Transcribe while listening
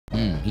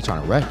He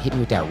trying to hit me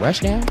with that rush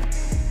down.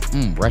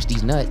 Rush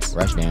these nuts.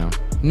 Rush down.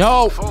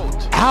 No.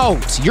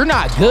 Out. You're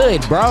not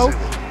good, bro.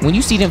 When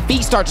you see them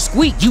feet start to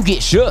squeak, you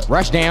get shook.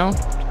 Rush down.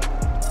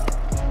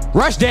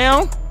 Rush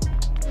down.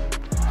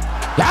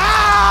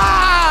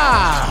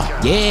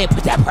 Ah! Yeah,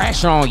 put that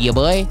pressure on you,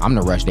 boy. I'm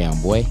the rush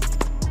down, boy.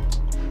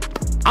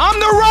 I'm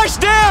the rush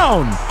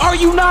down. Are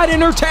you not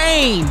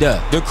entertained?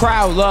 The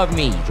crowd love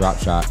me. Drop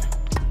shot.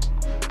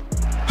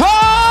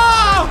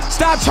 Oh!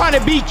 Stop trying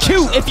to be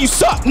cute if you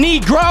suck,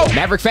 Negro.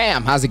 Maverick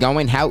fam, how's it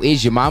going? How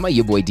is your mama?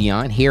 Your boy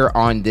Dion here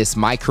on this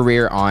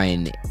MyCareer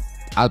on,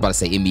 I was about to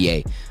say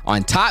NBA,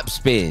 on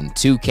TopSpin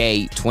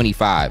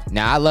 2K25.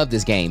 Now, I love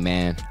this game,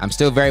 man. I'm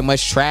still very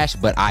much trash,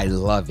 but I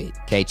love it.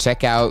 Okay,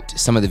 check out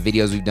some of the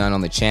videos we've done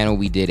on the channel.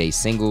 We did a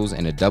singles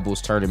and a doubles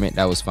tournament.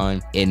 That was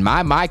fun. In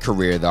my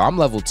career, though, I'm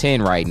level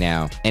 10 right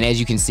now. And as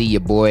you can see,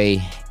 your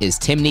boy is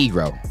Tim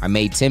Negro. I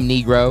made Tim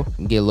Negro.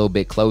 Get a little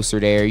bit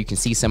closer there. You can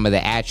see some of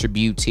the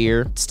attributes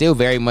here. Still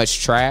very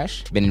much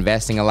trash. Been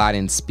investing a lot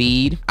in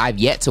speed. I've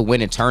yet to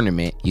win a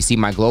tournament. You see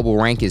my global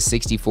rank is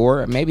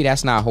 64. Maybe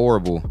that's not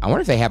horrible. I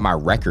wonder if they have my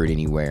record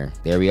anywhere.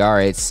 There we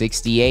are at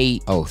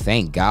 68. Oh,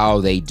 thank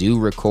God they do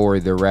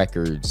record the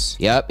records.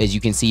 Yep, as you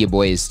can see, your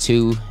boy is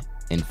 2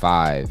 and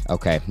 5.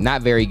 Okay,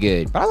 not very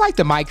good, but I like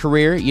the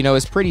MyCareer. You know,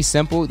 it's pretty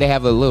simple. They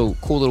have a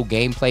cool little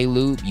gameplay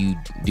loop. You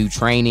do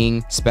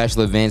training,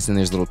 special events, and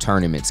there's little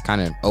tournaments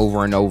kind of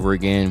over and over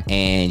again,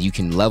 and you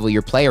can level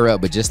your player up.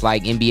 But just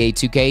like NBA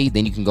 2K,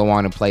 then you can go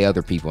on and play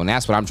other people, and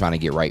that's what I'm trying to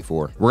get right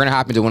for. We're gonna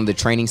hop into one of the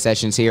training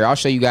sessions here. I'll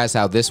show you guys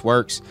how this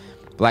works.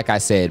 Like I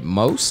said,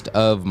 most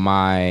of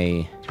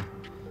my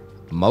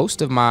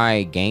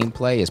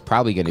gameplay is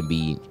probably going to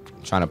be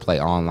trying to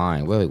play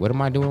online. Wait, what am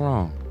I doing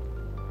wrong?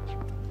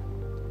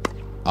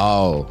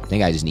 Oh, I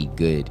think I just need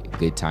good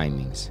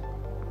timings.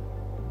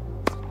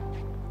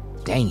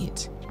 Dang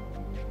it.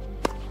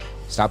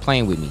 Stop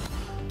playing with me.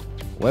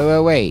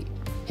 Wait.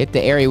 Hit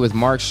the area with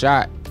Mark's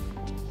shot.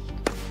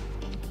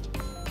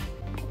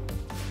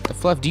 The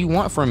fluff do you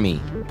want from me?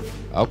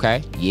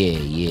 Okay.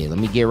 Yeah. Let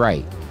me get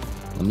right.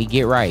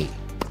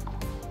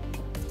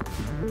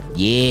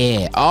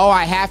 Yeah. Oh,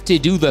 I have to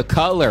do the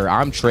color.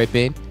 I'm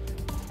tripping.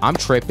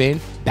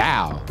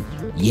 Bow.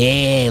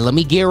 Yeah, let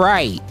me get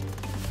right.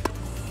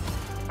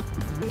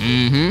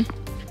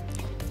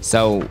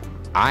 So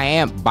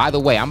by the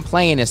way, I'm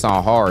playing this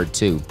on hard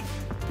too.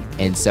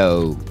 And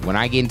so when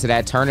I get into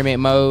that tournament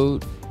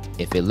mode,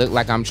 if it look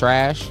like I'm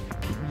trash,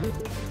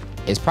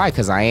 it's probably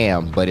because I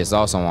am, but it's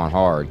also on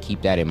hard.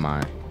 Keep that in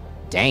mind.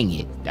 Dang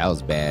it, that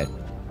was bad.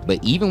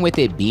 But even with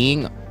it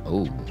being,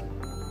 oh,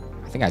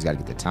 I think I just gotta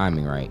get the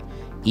timing right.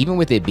 Even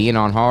with it being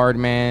on hard,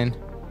 man,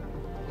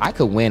 I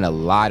could win a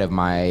lot of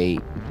my,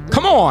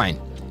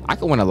 I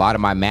could win a lot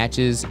of my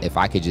matches if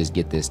I could just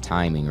get this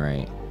timing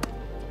right.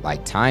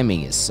 Like,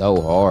 timing is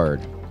so hard.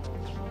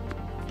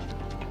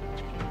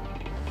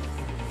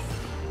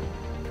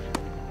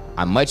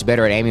 I'm much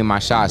better at aiming my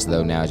shots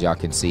though now, as y'all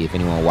can see. If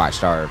anyone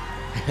watched our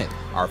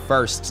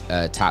first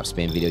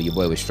TopSpin video, your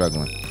boy was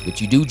struggling. But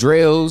you do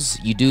drills,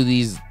 you do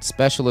these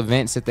special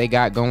events that they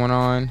got going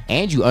on,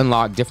 and you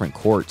unlock different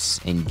courts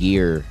and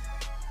gear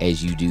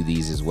as you do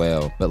these as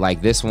well. But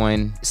like this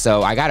one,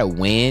 so I gotta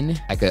win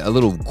like a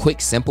little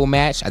quick simple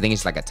match. I think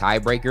it's like a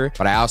tiebreaker,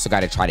 but I also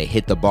gotta try to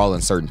hit the ball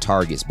in certain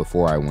targets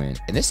before I win.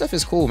 And this stuff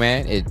is cool,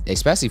 man.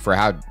 Especially for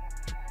how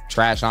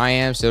trash I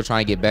am, still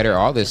trying to get better.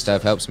 All this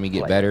stuff helps me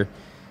get better.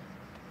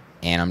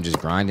 And I'm just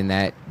grinding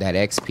that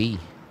XP.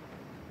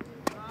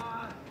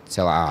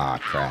 Till,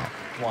 crap.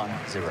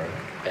 1-0,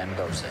 Ben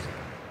goes in.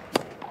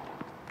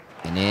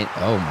 And then,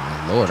 oh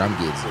my Lord, I'm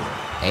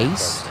getting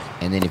ace.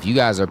 And then if you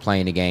guys are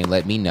playing the game,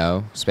 let me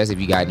know, especially if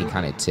you got any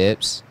kind of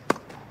tips.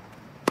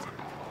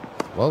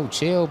 Whoa,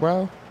 chill,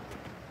 bro.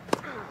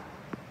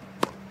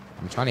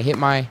 I'm trying to hit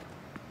my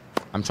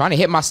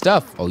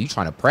stuff. Oh, you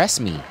trying to press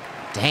me.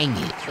 Dang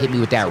it. Hit me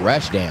with that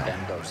rush down.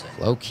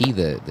 Low key,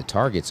 the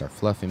targets are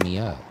fluffing me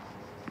up.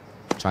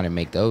 I'm trying to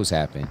make those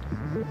happen.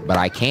 But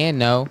I can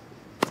know,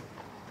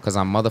 because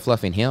I'm mother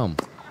fluffing him.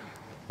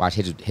 Watch,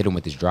 hit him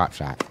with this drop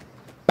shot.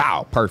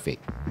 Bow,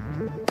 perfect.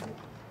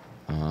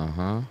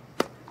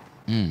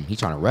 He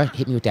trying to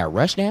hit me with that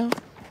rush down?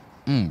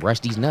 Rush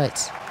these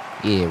nuts.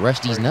 Yeah, rush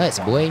these nuts,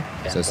 boy.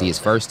 So see, it's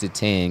 1st to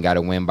 10,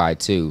 gotta win by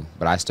 2,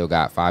 but I still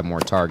got 5 more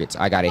targets.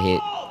 I gotta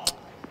hit.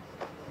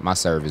 My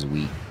serve is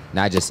weak.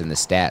 Not just in the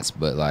stats,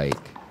 but like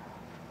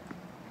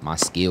my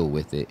skill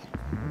with it.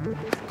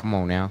 Come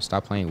on now,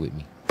 stop playing with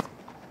me.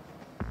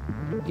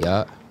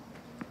 Yup.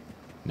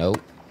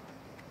 Nope.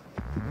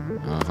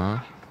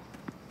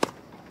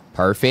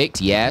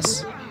 Perfect,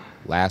 yes.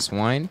 Last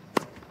one.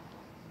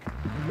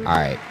 All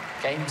right.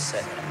 Game,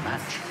 set, and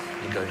match.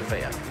 You go to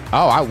VO.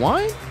 Oh, I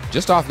won?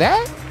 Just off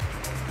that?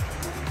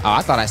 Oh,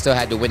 I thought I still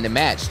had to win the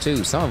match,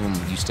 too. Some of them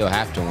you still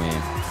have to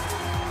win.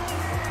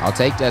 I'll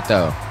take that,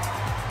 though.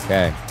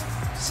 Okay.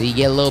 See, you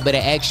get a little bit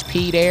of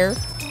XP there.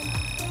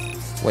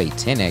 Wait,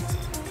 10x.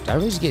 Did I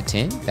really just get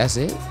 10? That's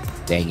it?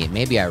 Dang it.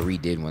 Maybe I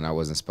redid when I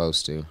wasn't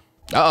supposed to.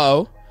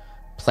 Uh-oh.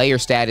 Player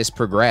status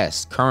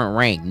progressed. Current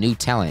rank. New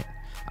talent.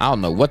 I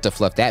don't know what the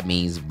fluff that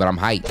means, but I'm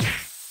hyped.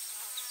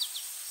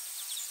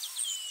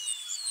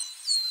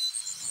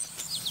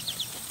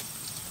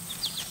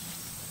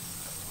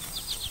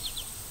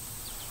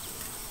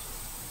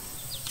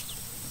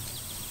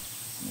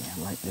 Yeah, I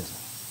like this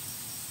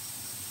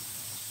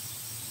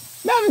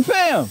one. Maverick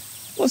fam,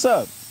 what's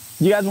up?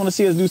 You guys want to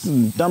see us do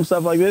some dumb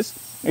stuff like this?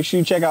 Make sure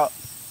you check out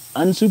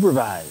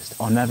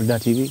Unsupervised on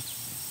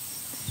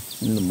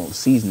Maverick.tv. Need the most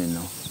seasoning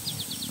though.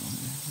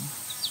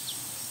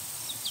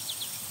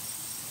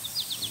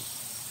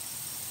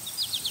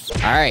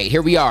 All right,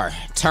 here we are.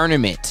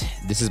 Tournament.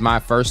 This is my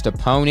first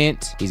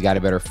opponent. He's got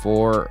a better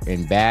 4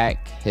 and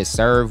back. His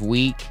serve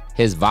weak.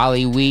 His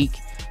volley weak.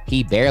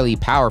 He barely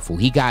powerful.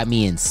 He got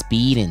me in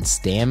speed and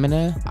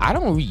stamina. I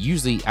don't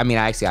usually, I mean,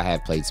 I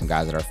have played some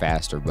guys that are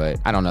faster, but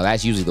I don't know.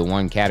 That's usually the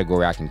one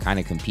category I can kind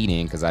of compete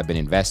in because I've been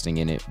investing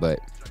in it.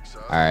 But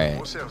all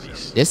right,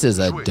 this is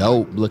a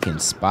dope looking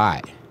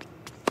spot.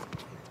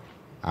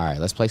 All right,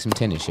 let's play some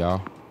tennis,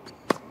 y'all.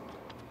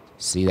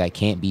 See, that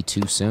can't be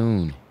too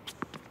soon.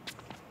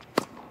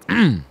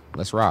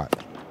 Let's rock.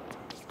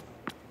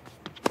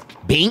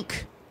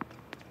 Bink.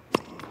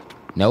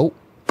 Nope.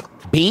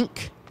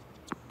 Bink.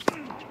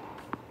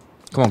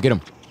 Come on, get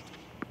him.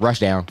 Rush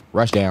down.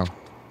 Rush down.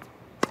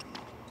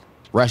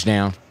 Rush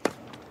down.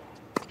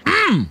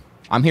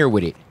 I'm here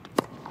with it.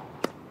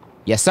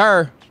 Yes,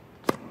 sir.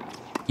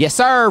 Yes,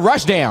 sir.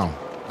 Rush down.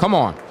 Come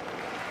on.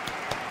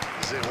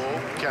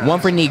 1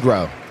 for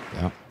Negro.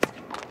 Yep.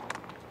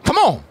 Come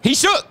on. He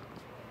shook.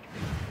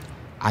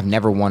 I've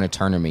never won a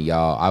tournament,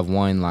 y'all. I've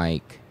won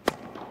like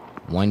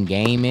 1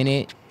 game in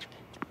it.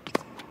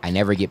 I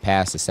never get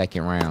past the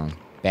 2nd round.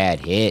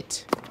 Bad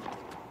hit.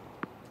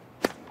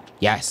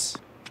 Yes.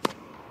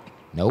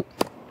 Nope.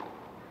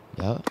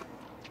 Yup.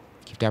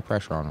 Keep that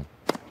pressure on him.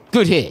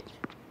 Good hit.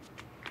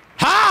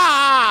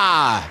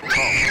 Ha!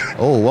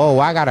 Oh, whoa.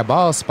 I got a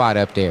ball spot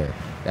up there.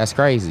 That's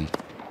crazy.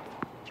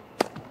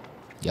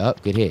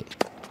 Yup. Good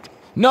hit.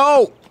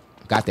 No!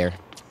 Got there.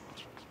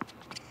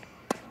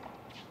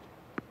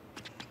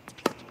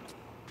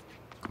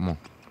 Come on.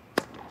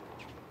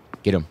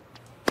 Get him.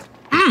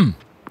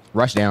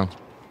 Rush down.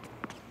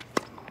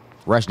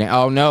 Rush down.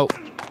 Oh, no.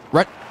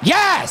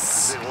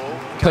 Yes!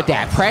 Put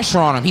that pressure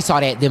on him. He saw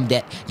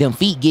them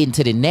feet getting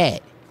to the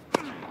net.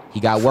 He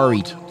got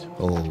worried.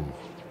 Oh.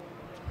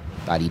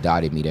 Thought he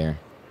dotted me there.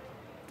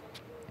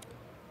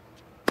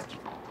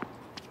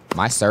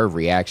 My serve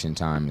reaction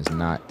time is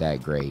not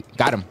that great.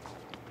 Got him.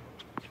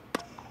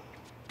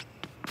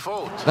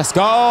 Let's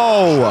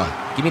go.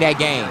 Give me that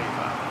game.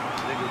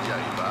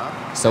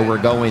 So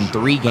we're going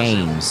 3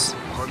 games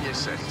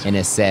in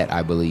a set,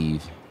 I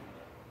believe.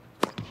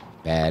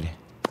 Bad.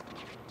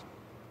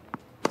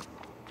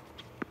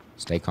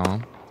 Stay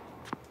calm.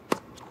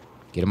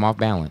 Get him off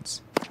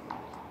balance.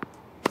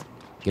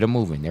 Get him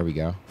moving. There we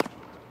go.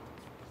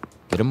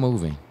 Get him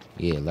moving.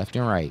 Yeah, left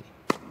and right.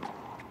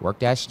 Work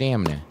that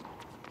stamina.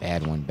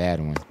 Bad one, bad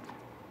one.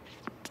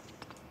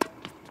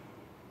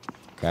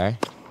 Okay.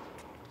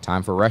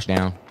 Time for rush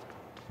down.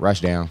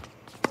 Rush down.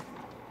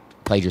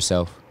 Played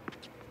yourself.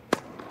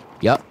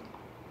 Yup.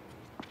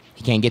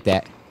 He can't get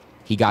that.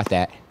 He got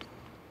that.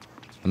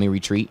 Let me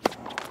retreat.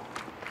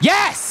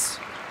 Yes!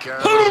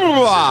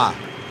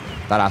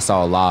 Thought I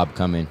saw a lob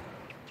coming.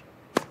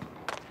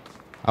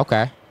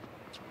 Okay.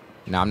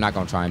 No, I'm not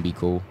going to try and be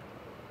cool.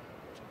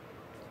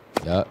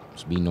 Yup.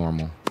 Just be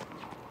normal.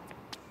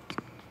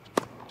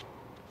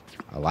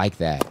 I like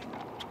that.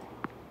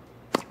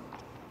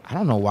 I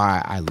don't know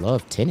why I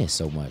love tennis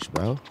so much,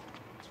 bro.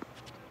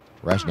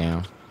 Rush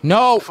down.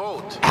 No!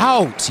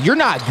 Out! You're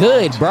not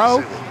good,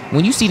 bro.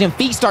 When you see them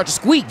feet start to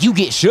squeak, you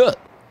get shook.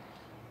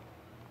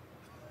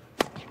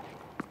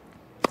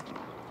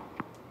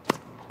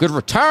 Good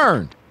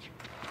return.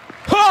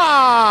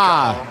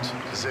 Ha!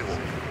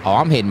 Oh,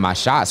 I'm hitting my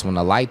shots when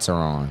the lights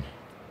are on.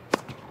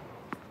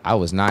 I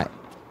was not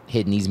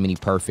hitting these many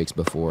perfects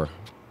before.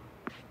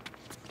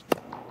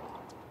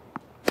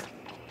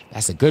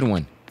 That's a good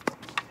one.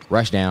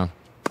 Rush down.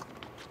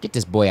 Get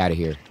this boy out of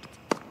here.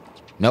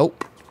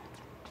 Nope.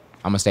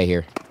 I'm gonna stay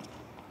here.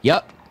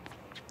 Yup.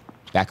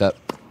 Back up.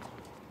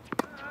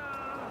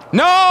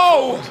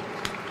 No!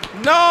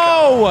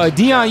 No!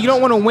 Dion, you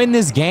don't want to win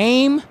this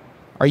game?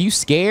 Are you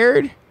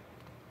scared?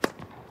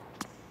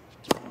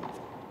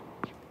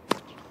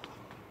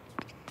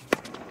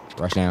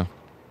 Rush down.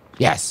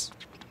 Yes.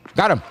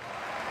 Got him.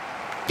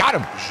 Got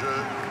him.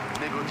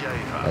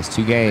 That's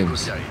 2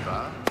 games.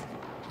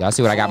 Y'all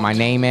see what I got my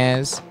name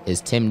as? It's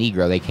Tim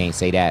Negro. They can't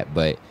say that,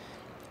 but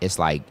it's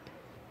like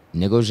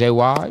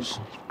Nigojewaj.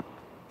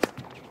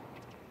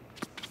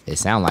 It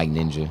sound like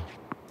ninja.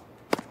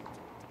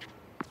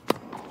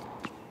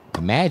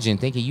 Imagine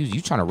thinking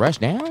you trying to rush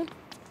down?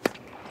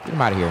 Get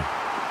him out of here.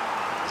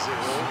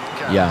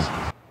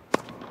 Yeah.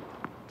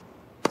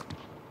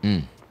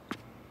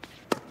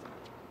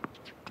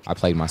 I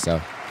played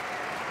myself.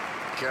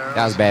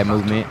 That was bad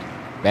movement.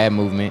 Bad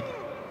movement.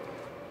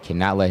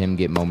 Cannot let him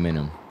get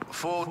momentum.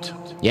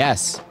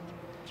 Yes.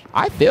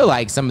 I feel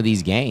like some of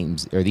these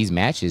games or these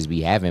matches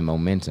be having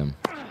momentum.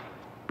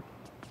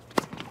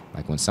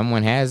 Like when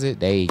someone has it,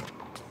 they...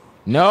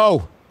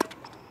 No!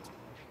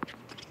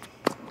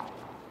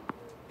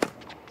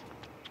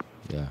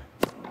 Yeah.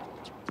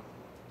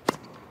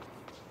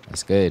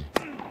 That's good.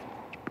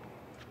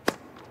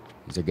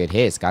 These are good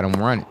hits. Got him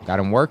running. Got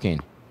him working.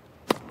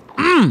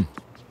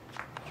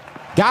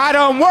 Got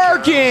him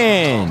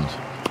working!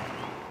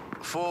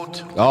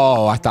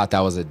 Oh, I thought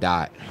that was a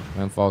dot.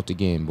 Went fault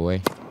again,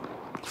 boy.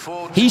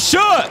 He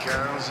shook!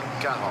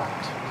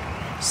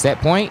 Set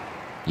point?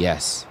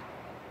 Yes.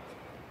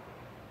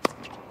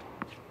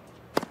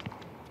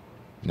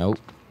 Nope.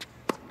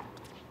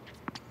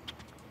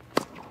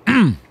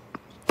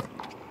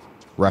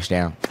 Rush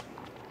down.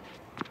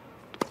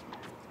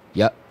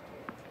 Yep.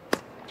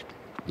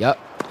 Yep.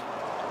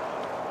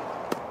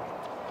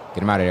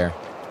 Get him out of there.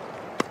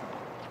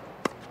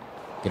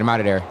 Get him out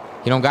of there.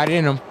 He don't got it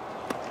in him.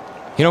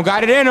 He don't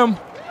got it in him.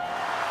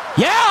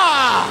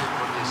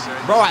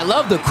 Yeah! Bro, I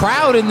love the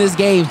crowd in this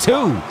game,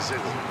 too.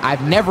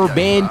 I've never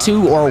been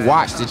to or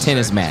watched a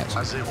tennis match.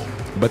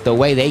 But the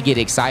way they get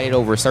excited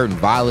over certain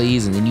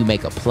volleys and then you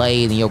make a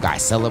play and then your guy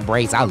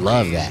celebrates, I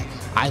love that.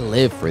 I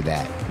live for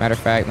that. Matter of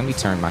fact, let me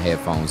turn my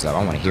headphones up.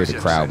 I want to hear the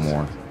crowd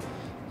more.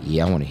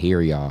 Yeah, I want to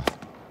hear y'all.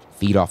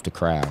 Feed off the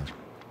crowd.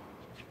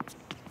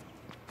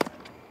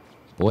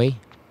 Boy.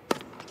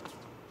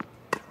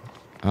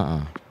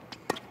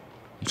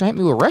 You trying to hit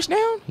me with a rush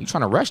down? You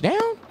trying to rush down?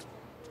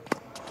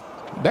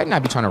 You better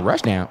not be trying to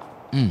rush down.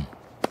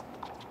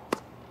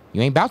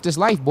 You ain't about this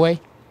life, boy.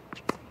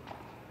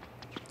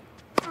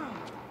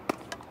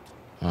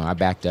 Oh, I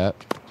backed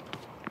up.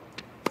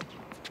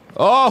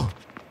 Oh!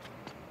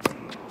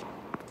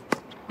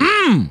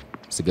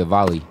 It's a good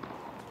volley.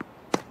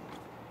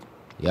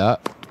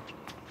 Yup.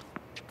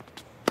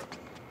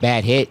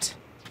 Bad hit.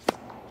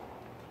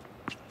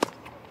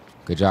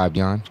 Good job,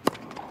 Dion.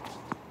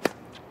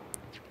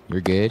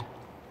 You're good.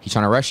 He's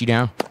trying to rush you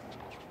down.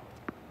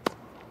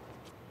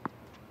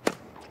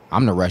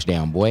 I'm the rush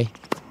down, boy.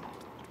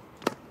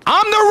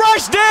 I'm the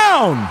rush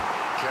down!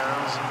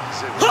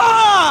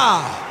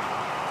 Ha!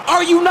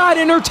 Are you not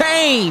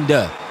entertained?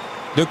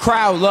 The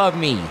crowd love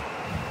me.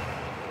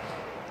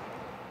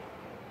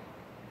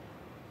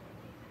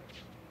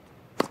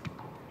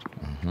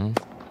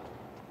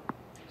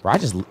 Bro, I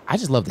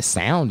just love the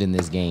sound in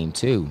this game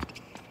too.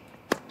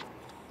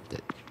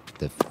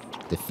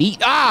 The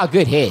feet. Ah,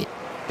 good hit.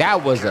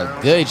 That was a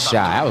good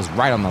shot. That was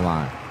right on the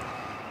line.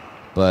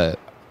 But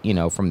you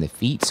know, from the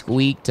feet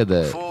squeak to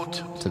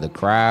the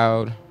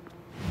crowd,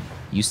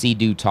 you see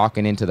dude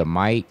talking into the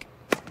mic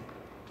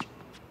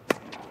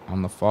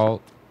on the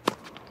fault.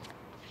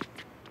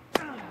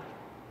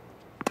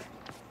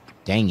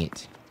 Dang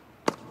it.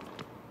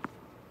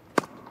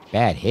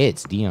 Bad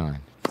hits, Dion.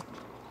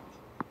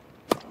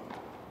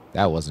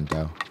 That wasn't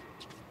though.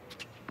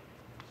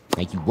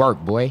 Make you work,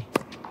 boy.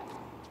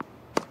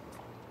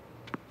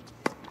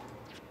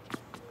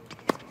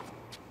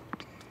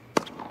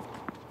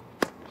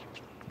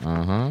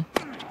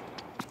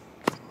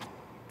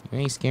 You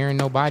ain't scaring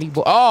nobody,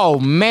 boy. Oh,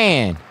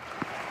 man.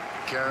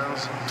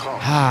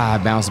 I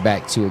bounced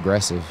back too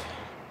aggressive.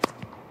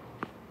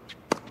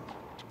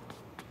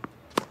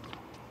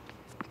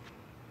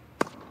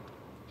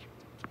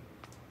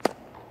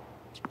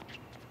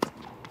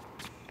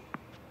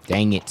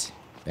 Dang it.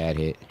 Bad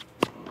hit.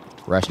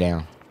 Rush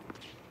down.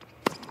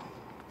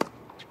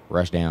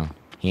 Rush down.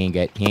 He ain't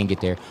get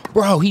there.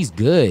 Bro, he's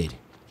good.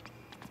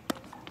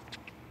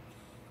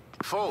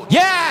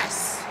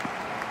 Yes!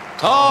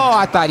 Oh,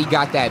 I thought he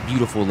got that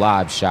beautiful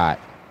lob shot.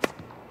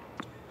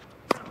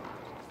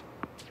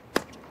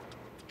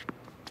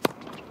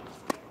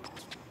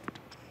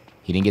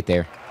 He didn't get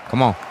there.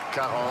 Come on.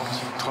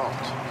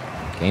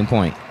 Game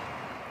point.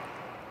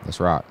 Let's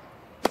rock.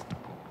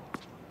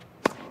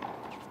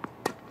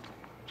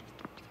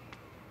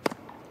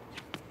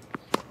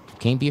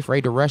 Can't be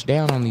afraid to rush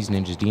down on these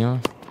ninjas,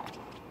 Dion.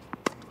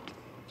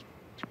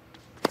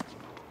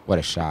 What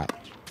a shot.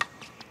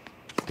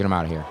 Get him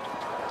out of here.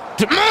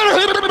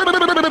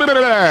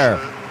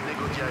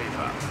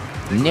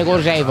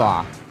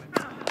 Negojeva.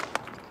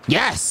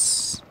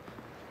 Yes!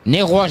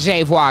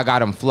 Negojeva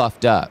got him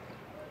fluffed up.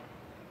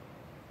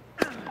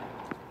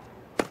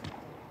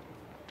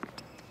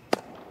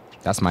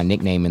 That's my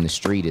nickname in the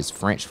street, is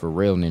French for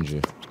real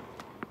ninja.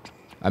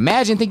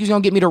 Imagine think he's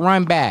gonna get me to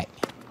run back.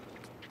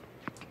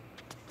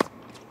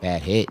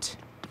 Bad hit.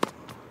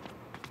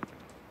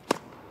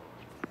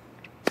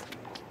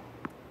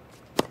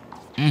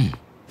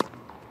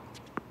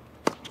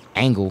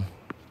 Angle.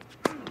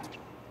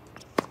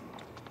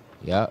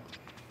 Yup.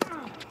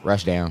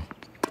 Rush down.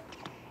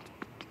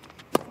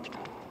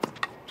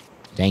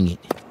 Dang it.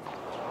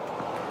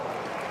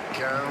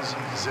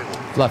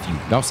 Fluff you.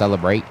 Don't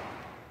celebrate.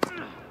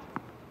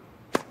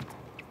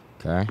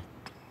 Okay.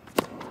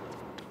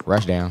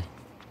 Rush down.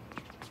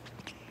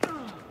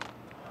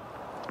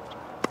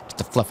 Get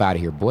the fluff out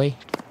of here, boy.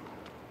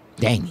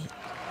 Dang it.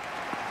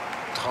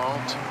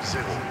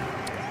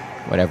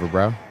 Whatever,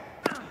 bro.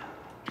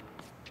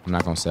 I'm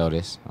not gonna sell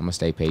this. I'm gonna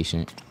stay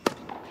patient.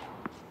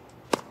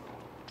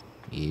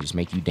 Yeah, just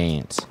make you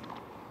dance.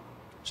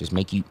 Just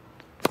make you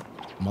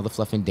mother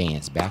fluffing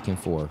dance back and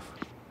forth.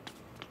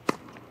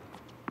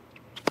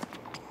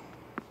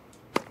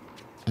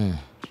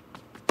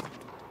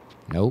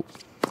 Nope.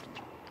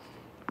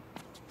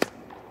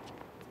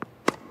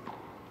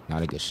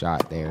 Not a good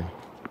shot there.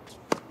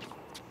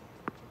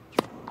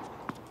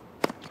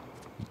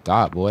 You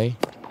thought, boy.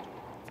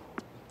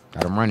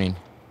 Got him running.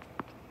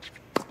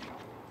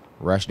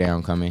 Rush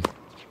down coming.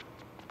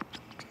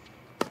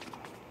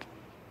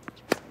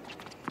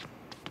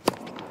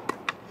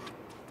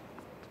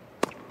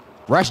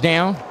 Rush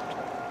down.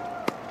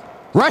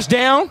 Rush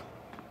down.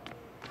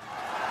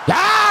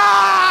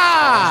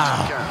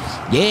 Ah!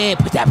 Yeah,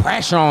 put that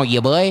pressure on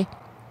you, boy.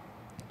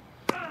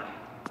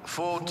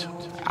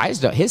 I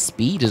just don't, his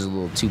speed is a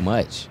little too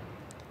much.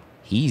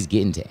 He's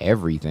getting to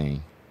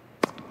everything.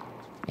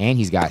 And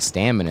he's got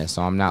stamina,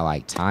 so I'm not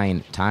like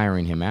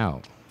tiring him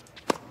out.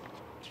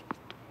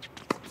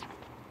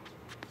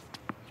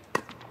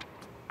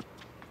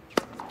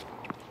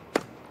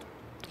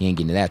 He ain't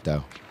getting to that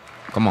though.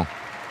 Come on.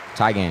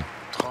 Tie game.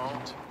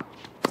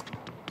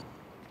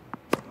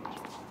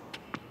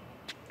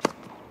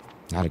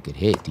 Not a good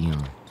hit,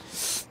 Dion.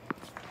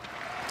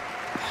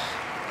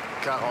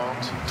 40,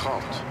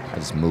 30. I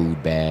just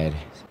moved bad.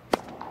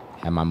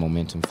 Had my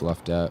momentum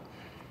fluffed up.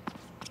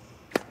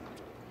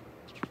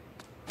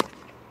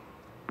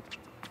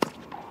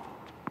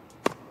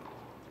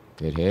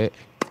 Good hit.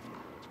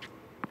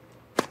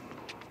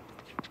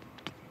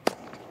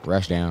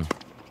 Rush down.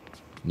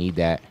 Need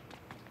that.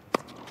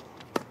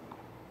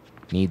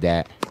 Need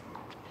that.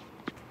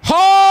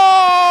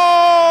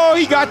 Oh!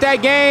 He got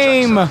that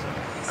game!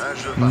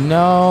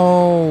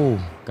 No.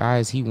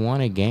 Guys, he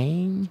won a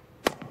game?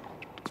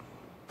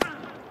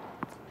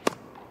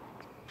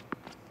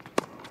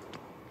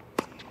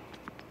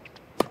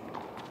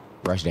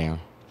 Rush down.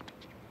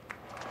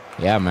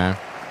 Yeah, man.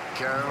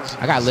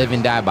 I got live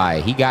and die by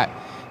it.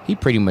 He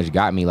pretty much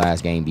got me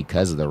last game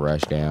because of the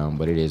rush down,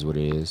 but it is what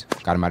it is.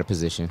 Got him out of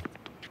position.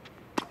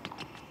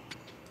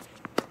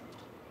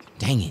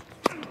 Dang it.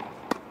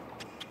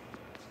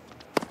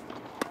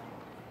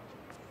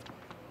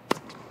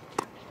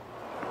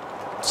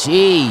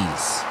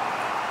 Jeez.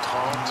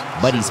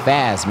 Buddy's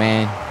fast,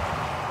 man.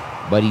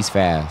 Buddy's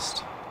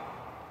fast.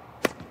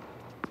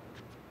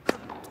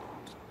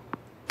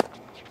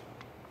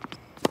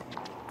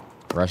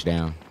 Rush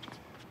down.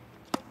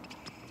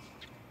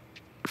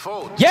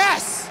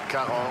 Yes!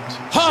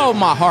 Oh,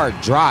 my heart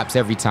drops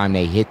every time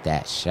they hit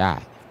that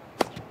shot.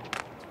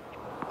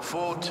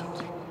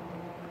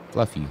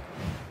 Fluff you.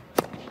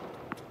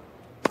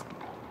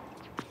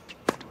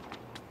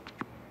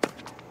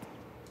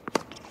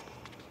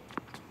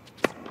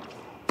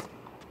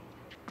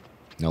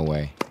 No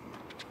way.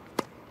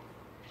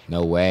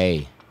 No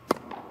way.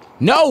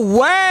 No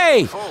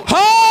way!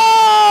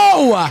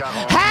 Oh!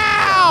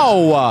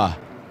 How?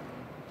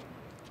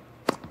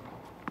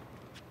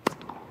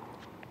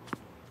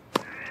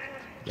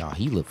 Y'all,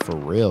 he looked for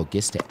real.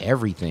 Gets to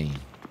everything.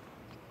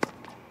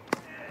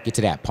 Get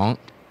to that, punk.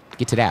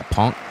 Get to that,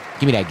 punk.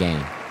 Give me that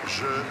game.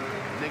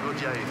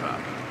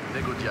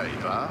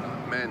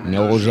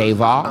 No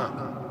Java.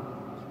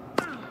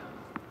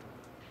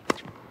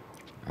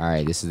 All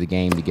right, this is the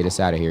game to get us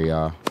out of here,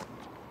 y'all.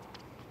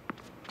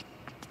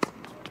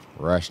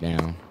 Rush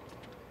down.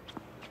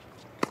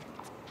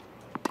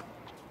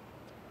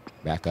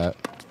 Back up.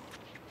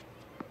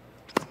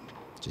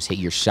 Just hit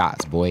your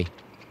shots, boy.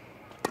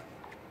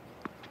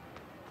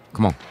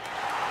 Come on.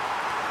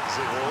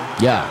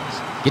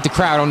 Yeah. Get the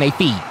crowd on their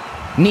feet.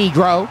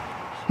 Negro.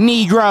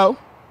 Negro.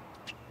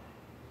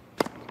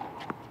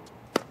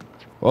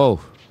 Whoa.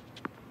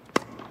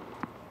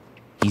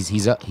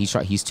 He's up.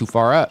 He's too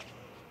far up.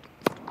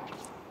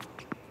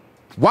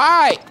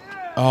 Why?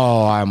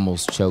 Oh, I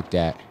almost choked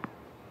that.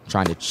 I'm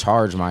trying to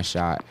charge my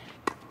shot.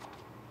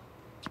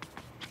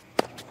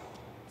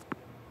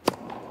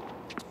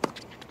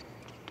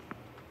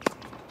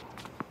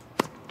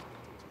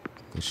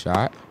 Good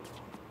shot.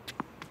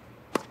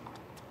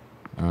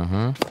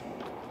 Uh-huh.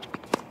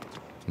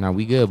 Now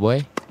we good,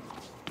 boy.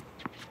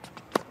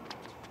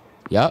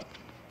 Yup.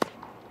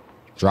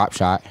 Drop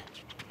shot.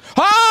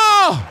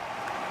 Oh!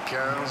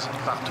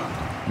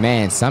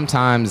 Man,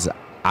 sometimes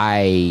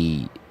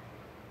I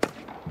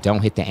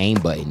don't hit the aim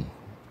button,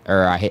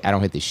 or I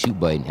don't hit the shoot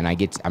button, and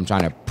I'm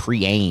trying to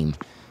pre-aim,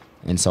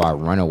 and so I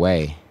run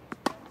away.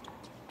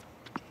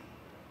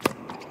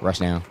 Rush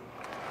down.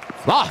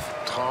 Fluff!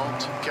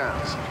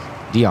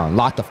 Dion,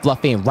 lock the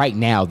fluff in right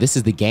now. This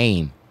is the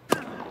game.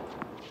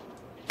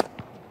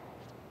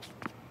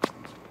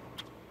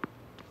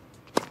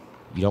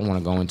 You don't want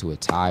to go into a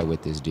tie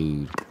with this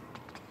dude.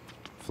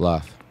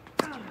 Fluff.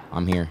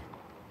 I'm here.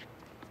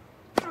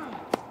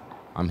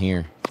 I'm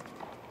here.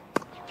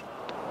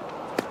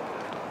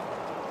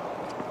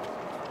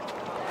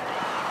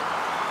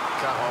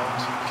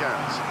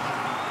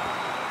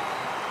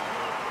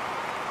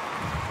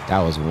 That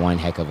was one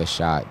heck of a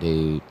shot,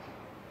 dude.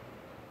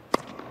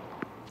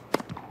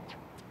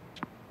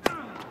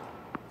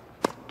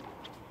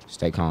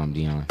 Stay calm,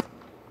 Dion.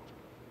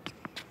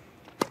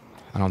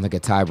 I don't think a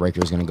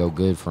tiebreaker is going to go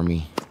good for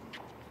me.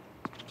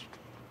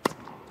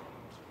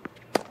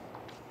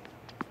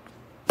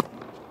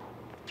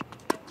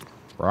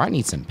 Bro, I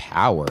need some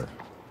power.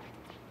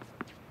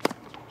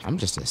 I'm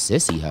just a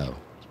sissy hoe.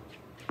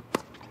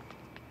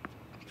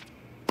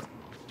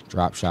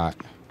 Drop shot.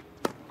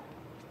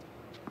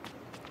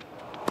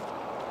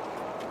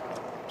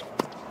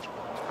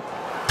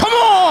 Come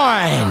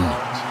on!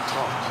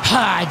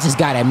 I just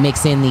gotta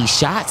mix in these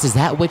shots. Is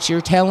that what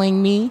you're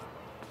telling me?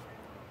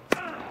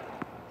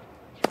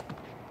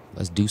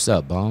 Let's deuce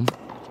up, bum.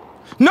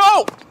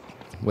 No!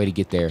 Way to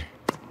get there.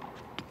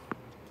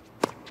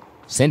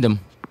 Send him.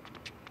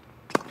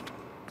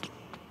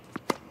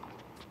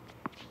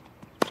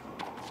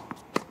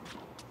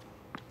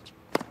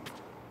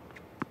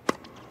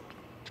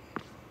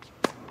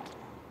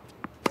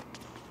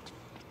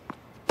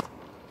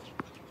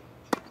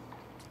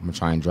 I'm gonna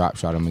try and drop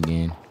shot him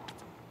again.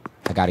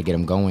 I gotta get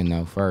him going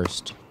though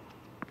first.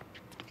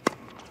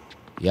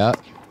 Yup.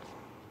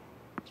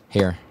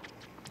 Here.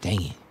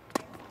 Dang it.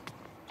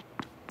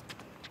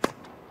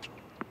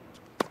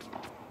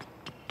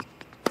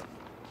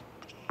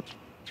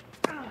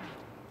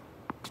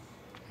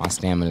 My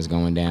stamina's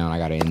going down. I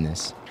gotta end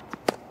this.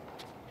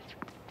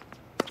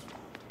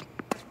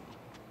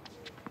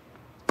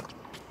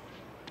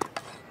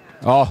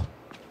 Oh.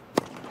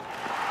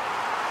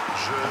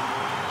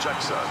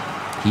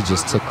 He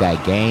just took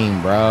that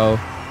game, bro.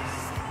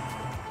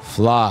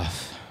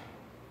 Fluff.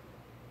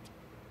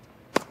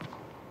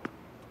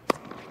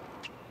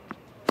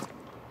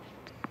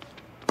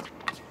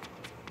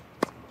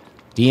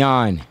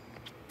 Dion.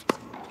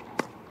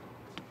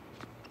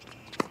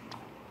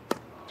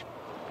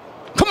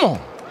 Come on.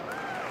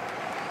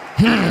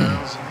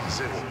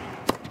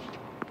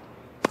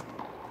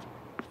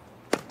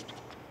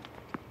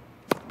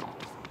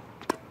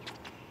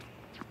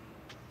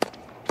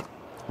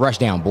 Rush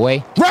down,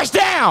 boy. Rush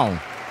down!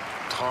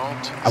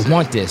 I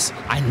want this.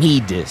 I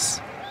need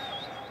this.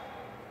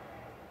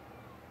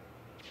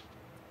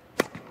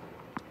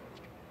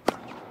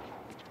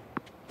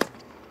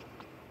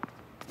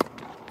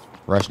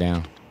 Rush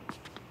down.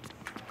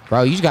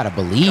 Bro, you just gotta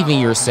believe in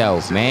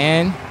yourself,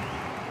 man.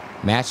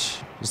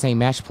 Match. This ain't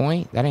match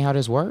point. That ain't how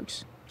this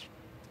works.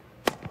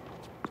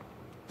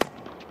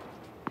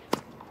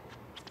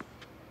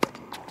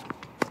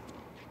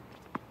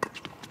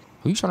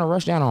 Who you trying to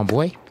rush down on,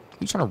 boy? Who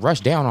you trying to rush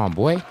down on,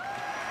 boy?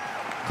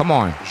 Come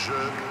on.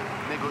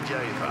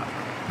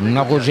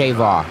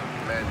 Nogojeva.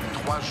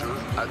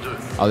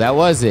 Oh, that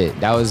was it.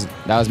 That was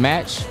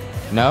match?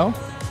 No?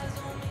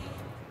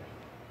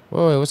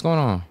 Wait, what's going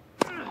on?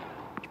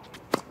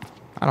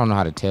 I don't know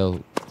how to tell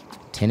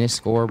tennis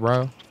score,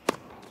 bro.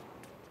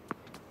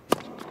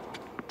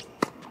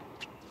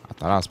 I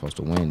thought I was supposed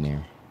to win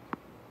there.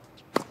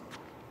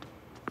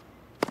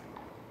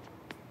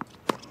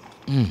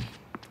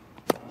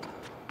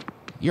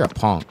 You're a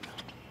punk.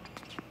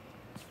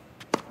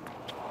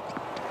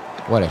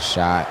 What a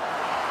shot.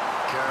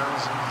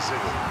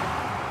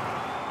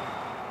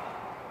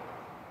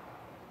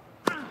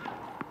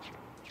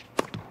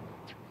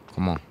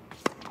 Come on.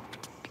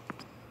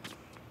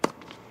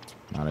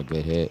 Not a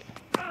good hit.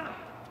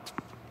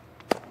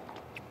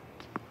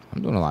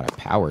 I'm doing a lot of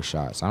power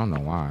shots. I don't know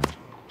why.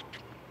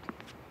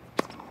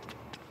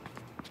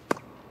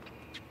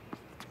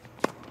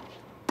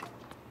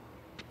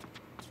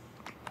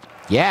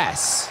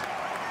 Yes.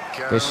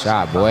 Good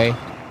shot, boy.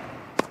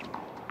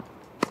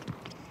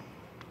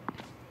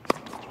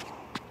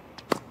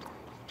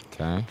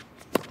 Okay.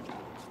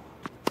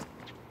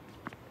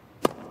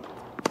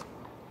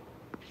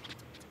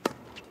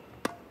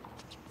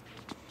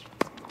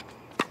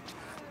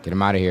 Get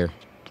him out of here.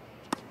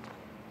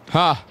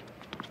 Huh.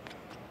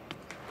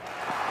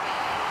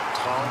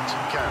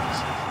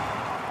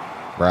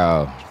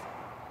 Bro.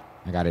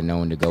 I gotta know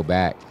when to go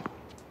back.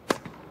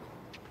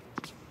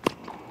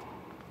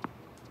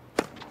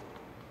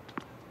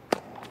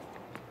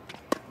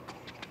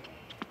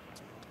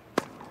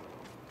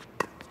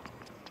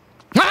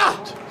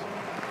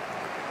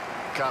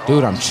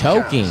 Dude, I'm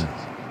choking.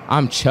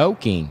 I'm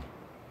choking.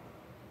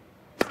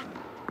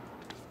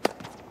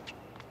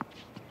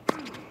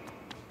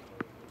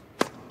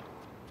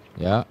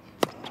 Yeah.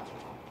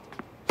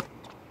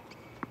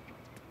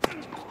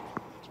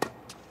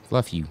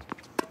 Fluff you.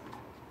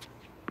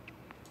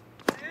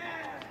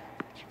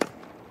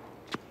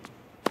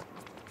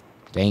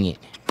 Dang it.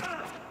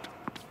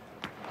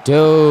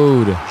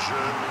 Dude.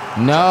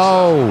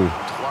 No.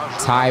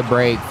 Tie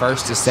break.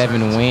 First to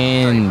 7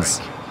 wins.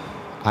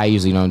 I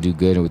usually don't do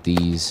good with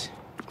these.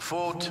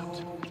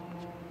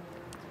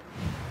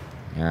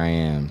 Here I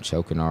am,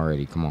 choking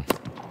already. Come on.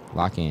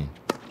 Lock in.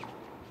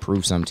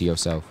 Prove something to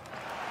yourself.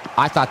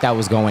 I thought that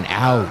was going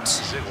out.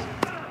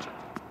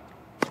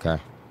 Okay.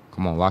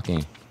 Come on, lock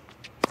in.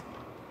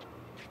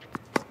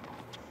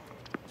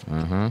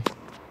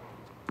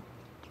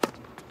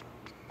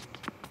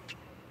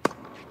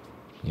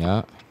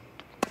 Yeah.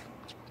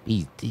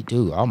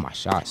 Dude, all my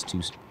shots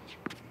too.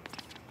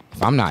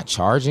 If I'm not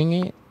charging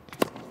it,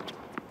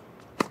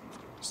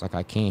 it's like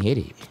I can't hit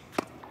it.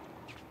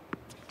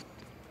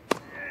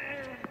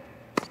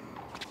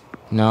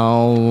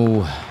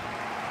 No.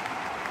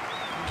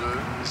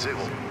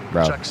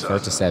 Bro,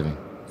 first to 7.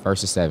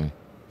 First to 7.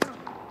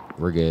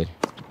 We're good.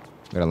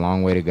 Got a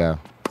long way to go.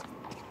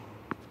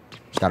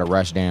 Just got to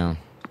rush down.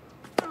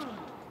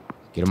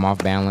 Get him off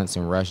balance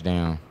and rush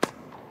down.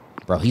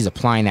 Bro, he's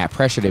applying that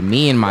pressure to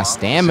me and my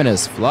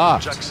stamina's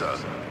fluffed.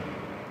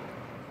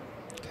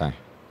 Okay,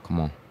 come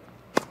on.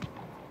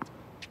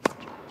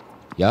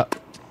 Yup.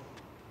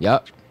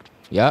 Yup.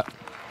 Yup.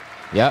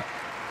 Yup.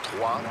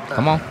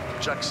 Come on.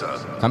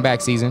 Come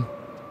back, Season.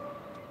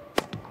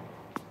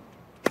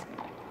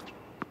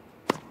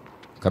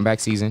 Come back,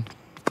 Season.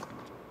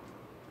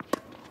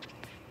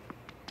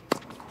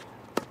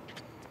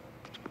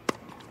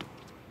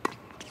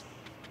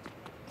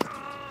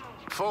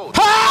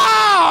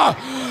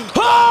 Ah!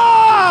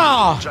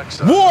 Ah!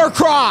 War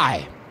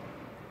cry!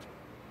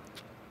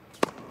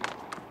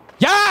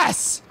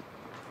 Yes!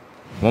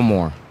 One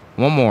more.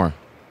 One more.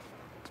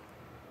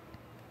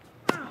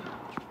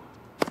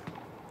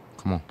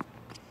 Come on.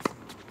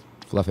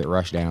 Fluff it,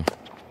 rush down.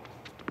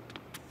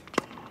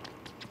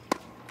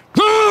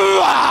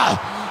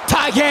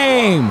 Tie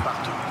game!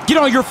 Get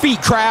on your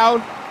feet,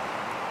 crowd!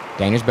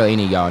 Dang, there's barely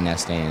any of y'all in that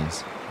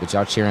stands. But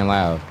y'all cheering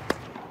loud.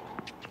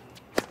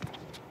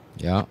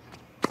 Yup.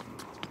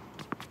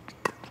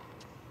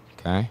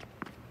 Okay.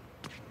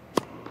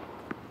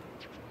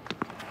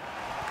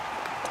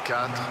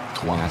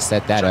 Man, I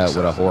set that up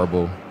with a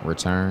horrible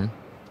return.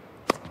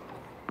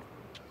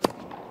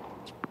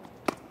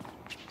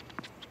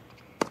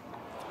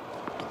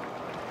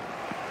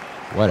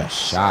 What a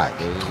shot,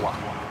 dude.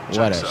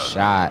 What a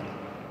shot.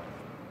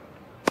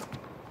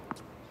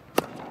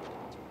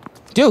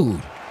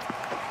 Dude.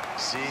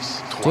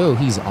 Dude,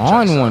 he's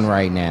on one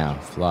right now.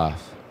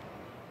 Fluff.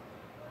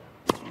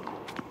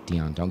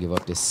 Dion, don't give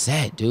up this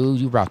set, dude.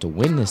 You about to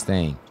win this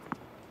thing.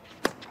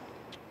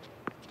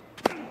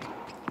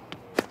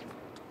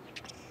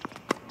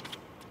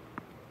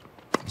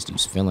 This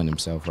dude's feeling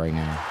himself right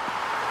now.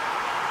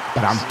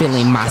 But I'm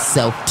feeling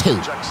myself too.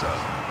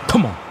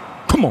 Come on.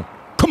 Come on.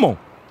 Come on.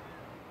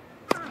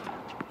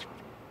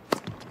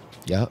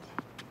 Yup.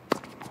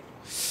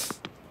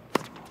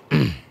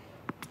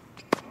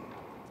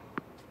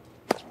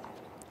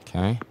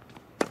 Okay.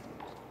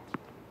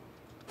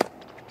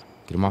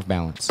 Get him off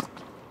balance.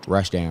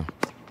 Rush down.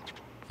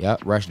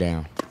 Yup, rush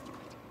down.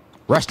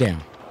 Rush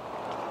down.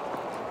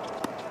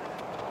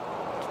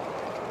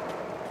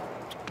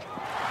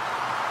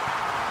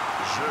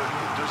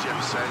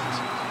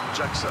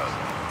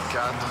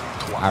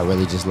 I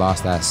really just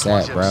lost that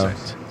set, bro.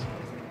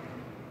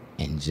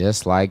 And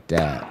just like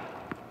that,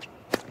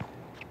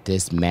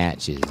 this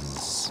match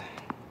is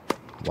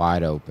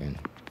wide open.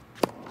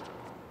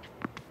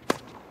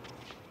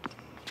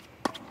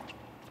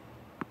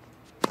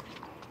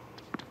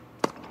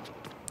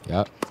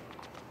 Yep.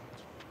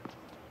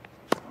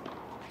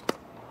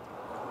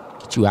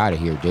 Get you out of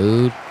here,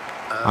 dude.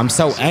 I'm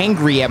so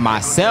angry at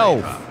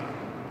myself.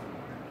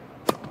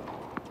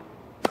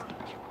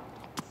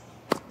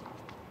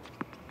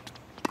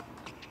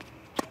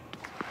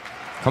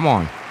 Come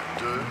on.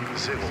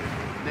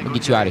 Let me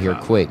get you out of here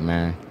quick,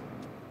 man.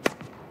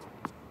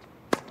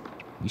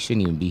 You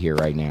shouldn't even be here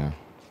right now.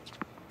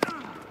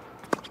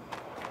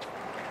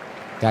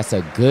 That's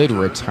a good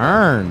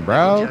return,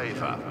 bro.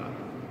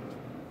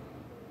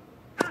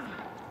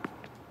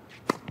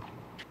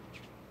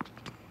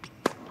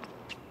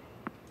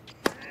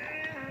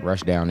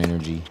 Rush down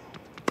energy.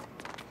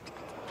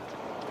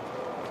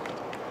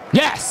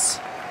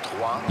 Yes!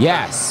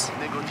 Yes!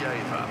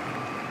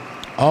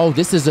 Oh,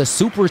 this is a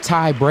super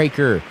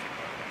tiebreaker.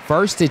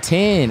 First to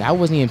 10. I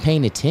wasn't even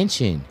paying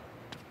attention.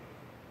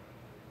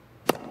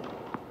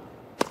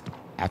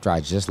 After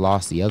I just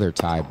lost the other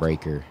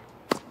tiebreaker.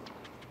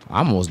 I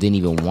almost didn't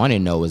even want to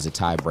know it was a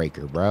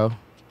tiebreaker, bro.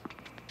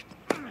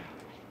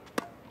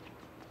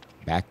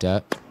 Backed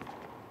up.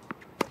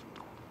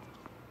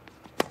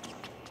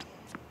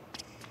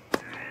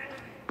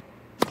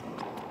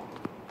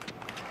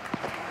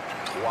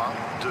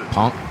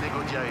 Punk.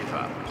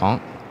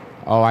 Punk.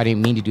 Oh, I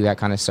didn't mean to do that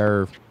kind of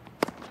serve.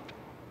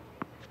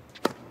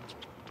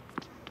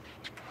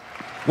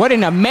 What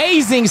an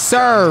amazing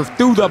serve.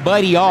 Threw the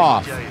buddy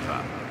off.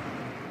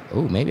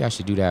 Oh, maybe I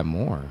should do that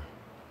more.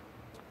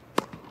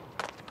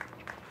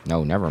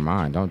 No, never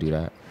mind. Don't do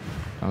that.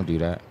 Don't do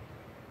that.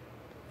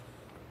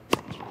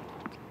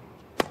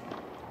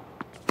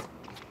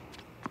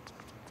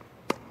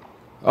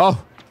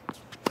 Oh.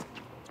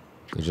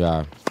 Good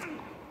job.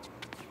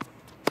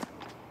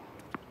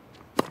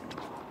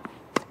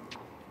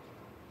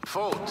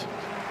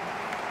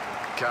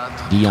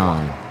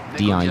 Dion.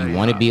 Dion, you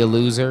want to be a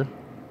loser?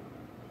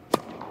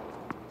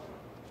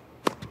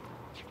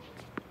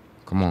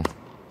 Come on.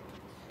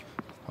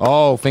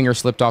 Oh, finger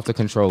slipped off the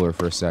controller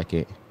for a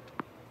second.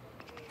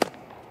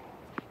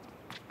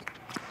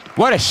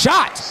 What a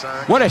shot!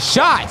 What a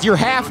shot! You're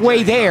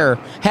halfway there.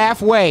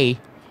 Halfway.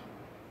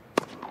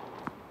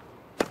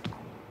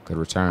 Good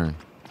return.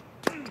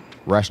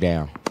 Rush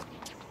down.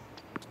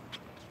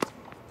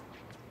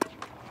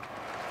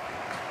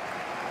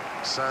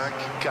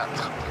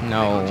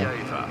 No.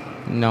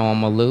 No, I'm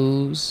going to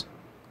lose.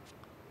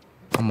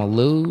 I'm going to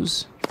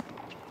lose.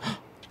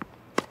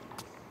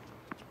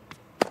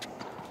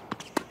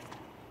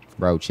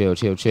 Bro, chill,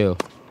 chill, chill.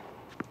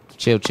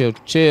 Chill, chill,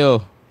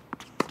 chill.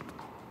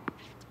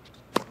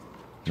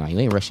 Nah, you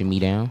ain't rushing me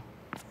down.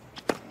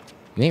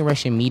 You ain't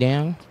rushing me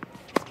down.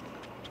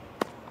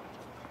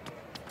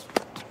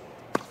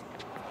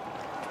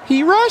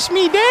 He rushed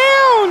me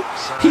down.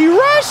 He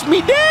rushed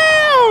me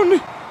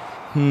down.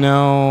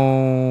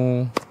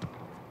 No.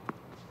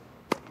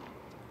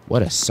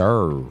 What a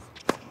serve.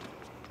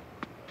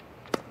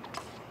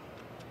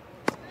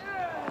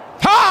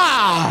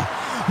 Ha!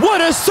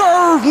 What a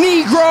serve,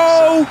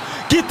 Negro.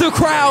 Get the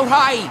crowd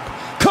hype.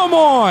 Come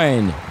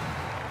on.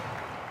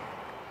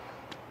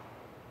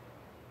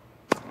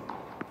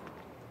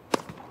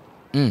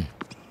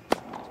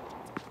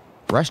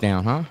 Rush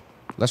down, huh?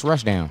 Let's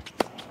rush down.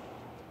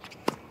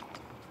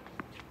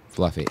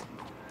 Fluff it.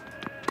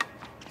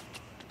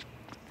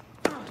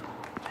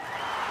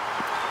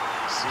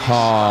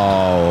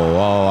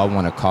 Oh, I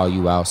want to call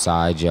you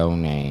outside your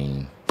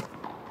name.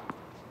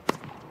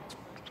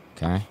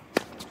 Okay.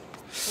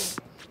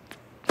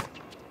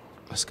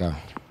 Let's go.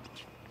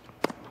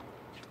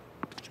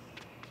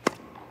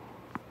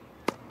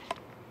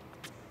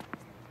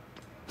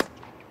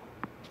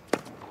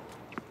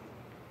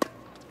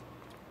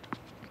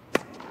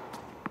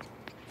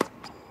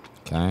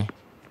 Okay.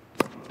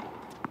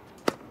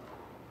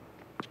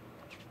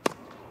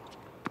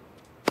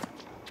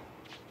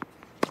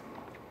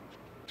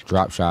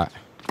 Drop shot.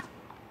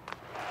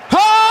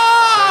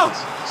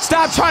 Oh!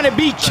 Stop trying to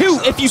be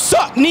cute if you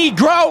suck,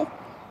 Negro.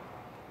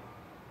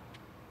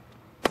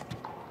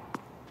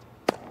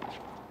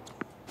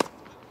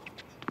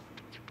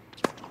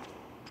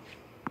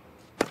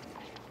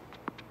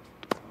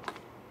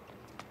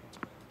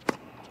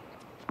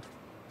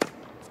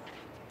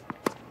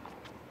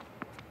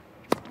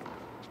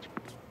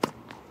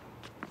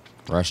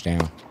 Rush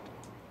down.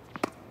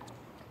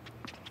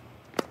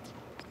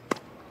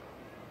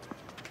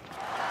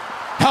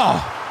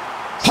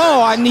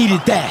 Oh, I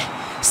needed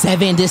that.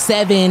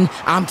 7-7.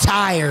 I'm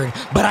tired,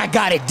 but I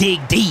gotta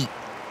dig deep.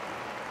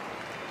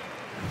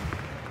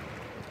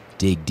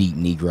 Dig deep,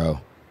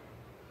 Negro.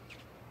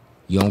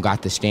 You don't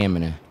got the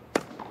stamina,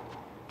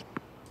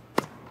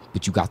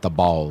 but you got the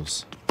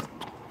balls.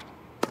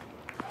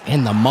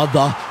 And the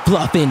mother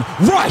fluffing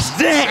rush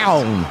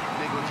down.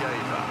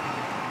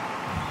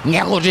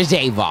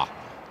 Negojeva.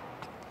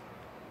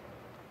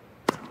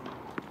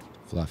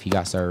 Fluff, he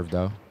got served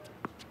though.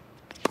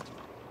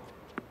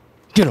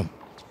 Get him.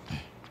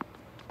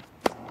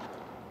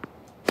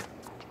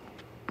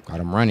 Got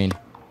him running.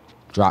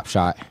 Drop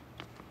shot.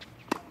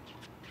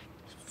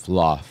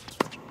 Fluff.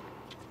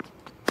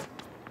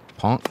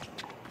 Punk.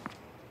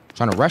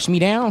 Trying to rush me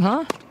down,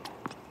 huh?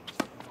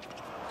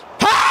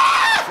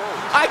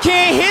 Ah! I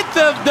can't hit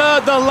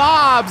the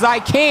lobs. I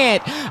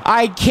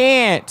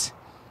can't.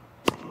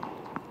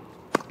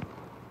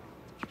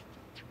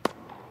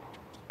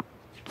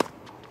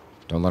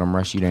 Don't let him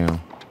rush you down.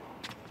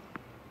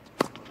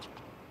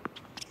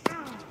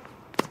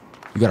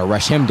 You gotta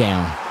rush him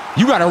down.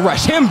 You gotta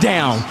rush him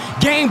down.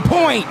 Game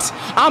point.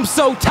 I'm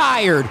so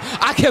tired.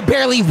 I can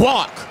barely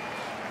walk.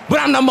 But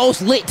I'm the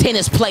most lit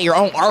tennis player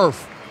on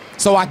earth.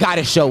 So I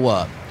gotta show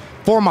up.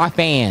 For my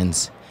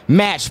fans.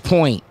 Match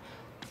point.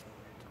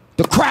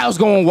 The crowd's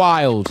going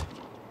wild.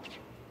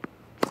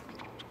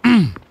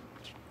 I'm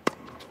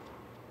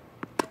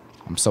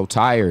so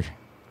tired.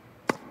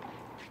 I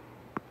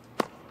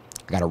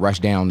gotta rush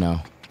down though.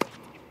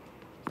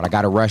 But I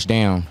gotta rush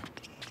down.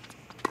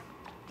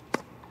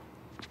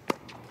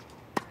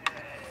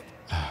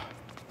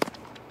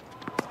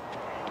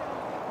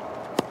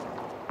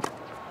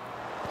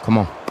 Come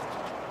on.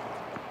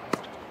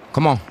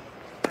 Come on.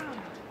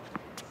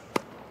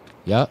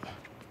 Yup.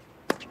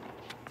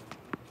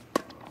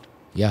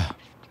 Yeah.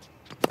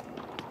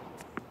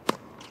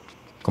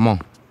 Come on.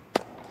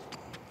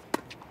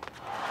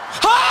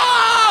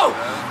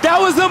 Oh! That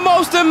was the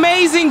most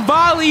amazing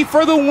volley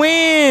for the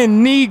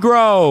win,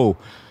 Negro.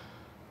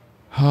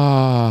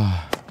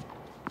 Now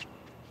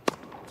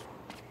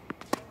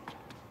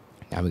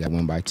we got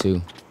win by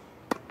 2.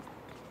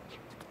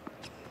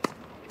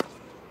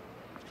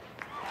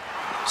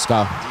 Let's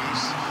go.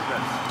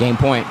 Game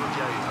point.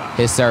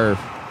 His serve.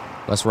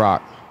 Let's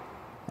rock.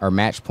 Or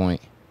match point.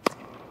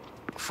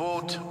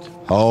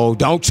 Oh,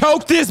 don't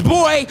choke this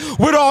boy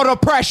with all the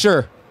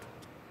pressure.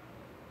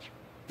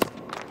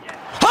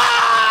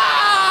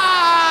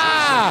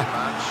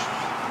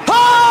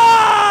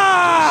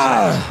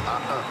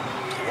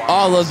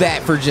 All of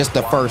that for just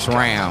the first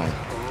round.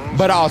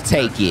 But I'll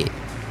take it.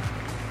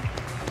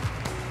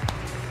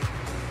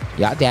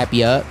 Y'all dap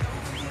you up.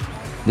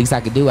 Least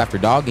I could do after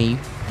dogging you.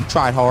 You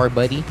tried hard,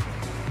 buddy.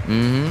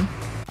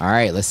 All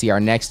right, let's see our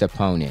next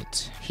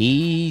opponent.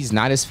 He's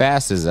not as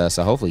fast as us,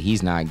 so hopefully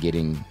he's not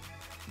getting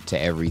to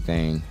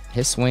everything.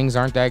 His swings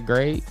aren't that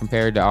great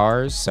compared to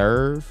ours.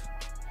 Serve,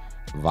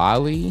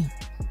 volley.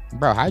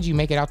 Bro, how'd you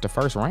make it out the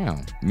first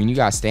round? I mean, you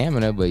got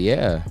stamina, but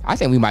yeah. I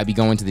think we might be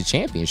going to the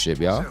championship,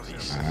 y'all.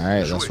 All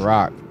right, let's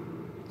rock.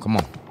 Come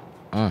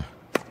on.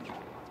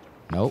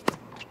 Nope.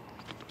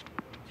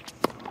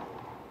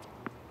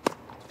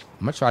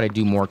 I'm going to try to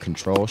do more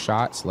control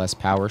shots, less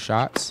power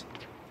shots,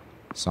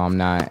 so I'm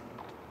not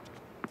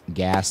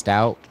gassed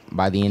out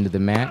by the end of the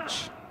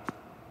match.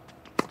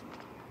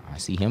 I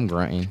see him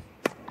grunting.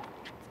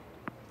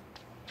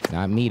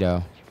 Not me,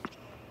 though.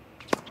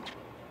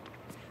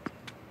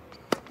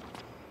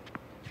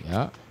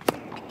 Yep.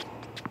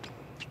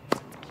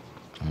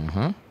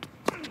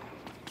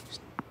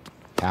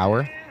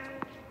 Power.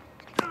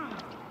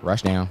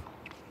 Rush down.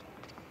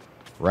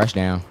 Rush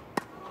down.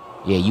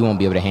 Yeah, you won't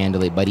be able to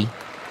handle it, buddy.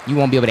 You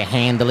won't be able to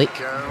handle it.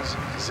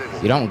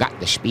 You don't got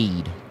the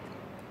speed.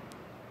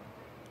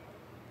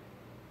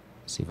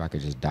 See if I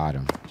could just dot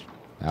him.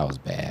 That was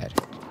bad.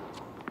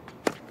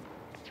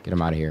 Get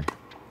him out of here.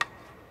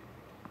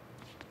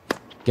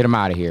 Get him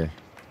out of here.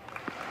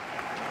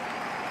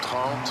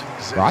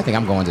 Bro, I think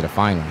I'm going to the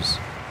finals.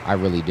 I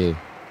really do.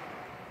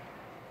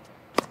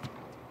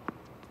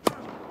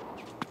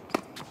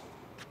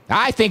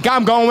 I think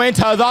I'm going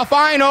to the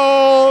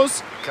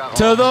finals.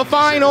 To the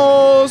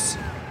finals.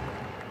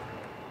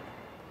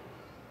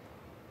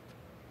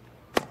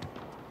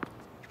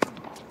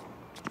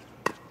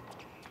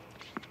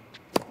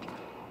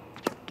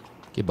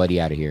 Get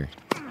buddy out of here.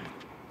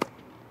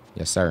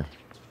 Yes, sir.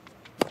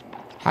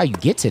 How you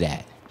get to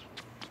that?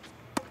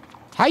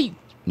 How you?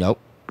 Nope.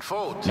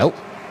 Nope.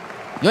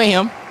 You ain't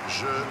him.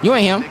 You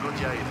ain't him.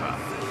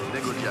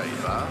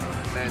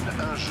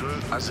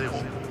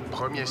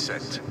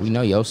 We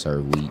know your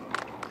serve weak.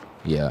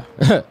 Yeah.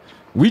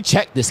 We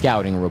checked the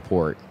scouting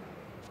report.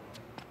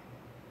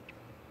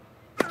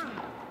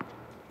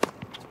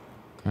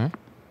 Huh?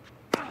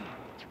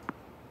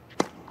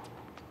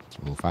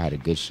 Well, if I had a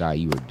good shot,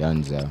 you were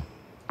donezo.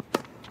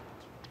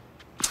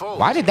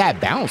 Why did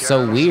that bounce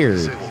so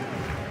weird?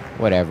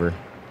 Whatever.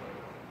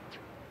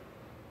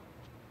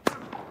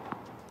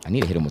 I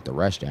need to hit him with the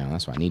rush down.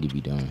 That's what I need to be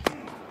doing.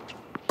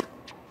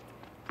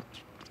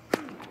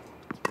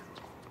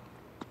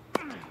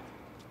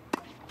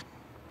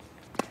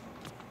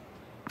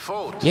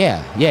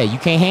 Yeah, you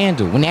can't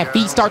handle. When that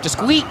feet start to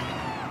squeak,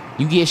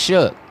 you get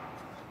shook.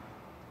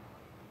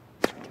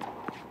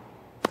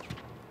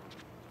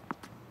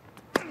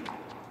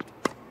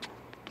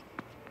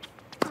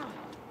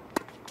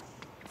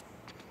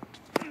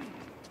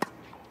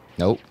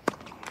 Nope.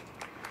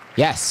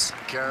 Yes,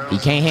 he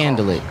can't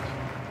handle it.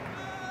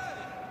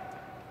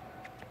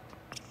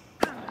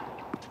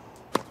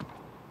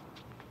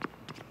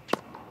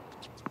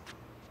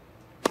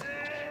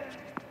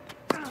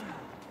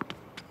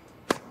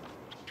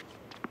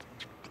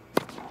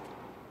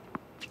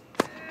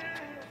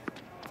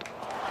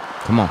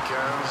 Come on.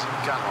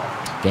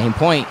 Game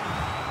point.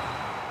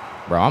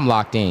 Bro, I'm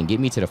locked in. Get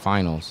me to the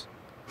finals.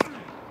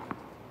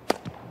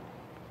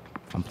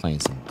 I'm playing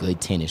some good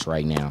tennis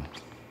right now.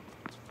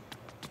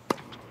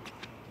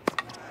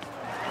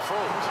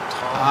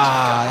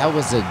 Ah, that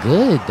was a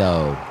good,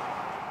 though.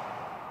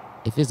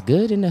 If it's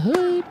good in the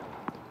hood,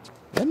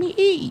 let me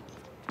eat.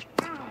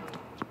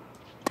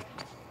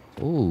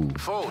 Ooh.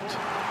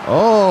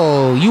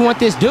 Oh, you want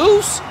this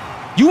deuce?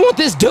 You want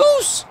this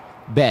deuce?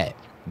 Bet.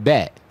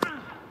 Bet.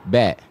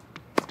 Bet.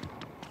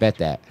 Bet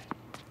that.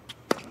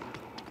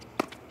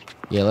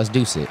 Yeah, let's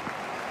deuce it.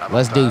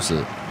 Let's deuce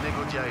it.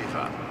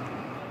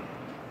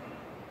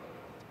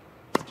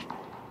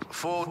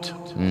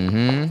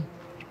 Mm-hmm.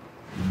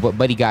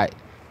 But he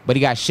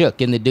got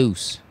shook in the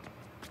deuce.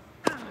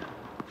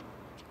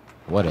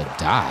 What a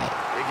dot.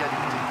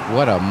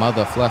 What a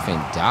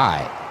motherfluffing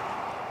dot.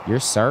 Your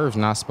serve's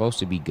not supposed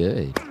to be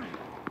good.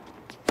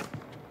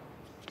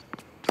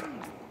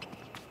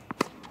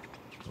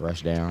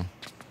 Rush down.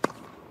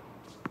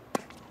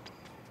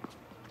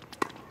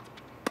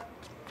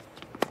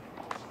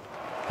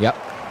 Yep.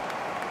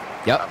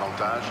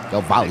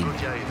 Go volley.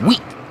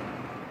 Weak.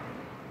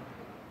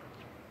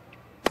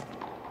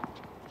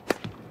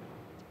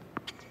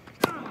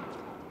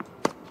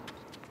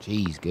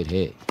 Jeez, good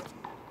hit.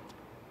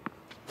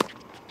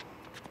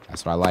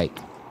 That's what I like.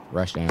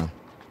 Rush down.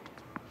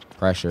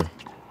 Pressure.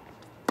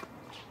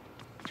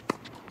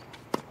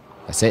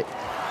 That's it.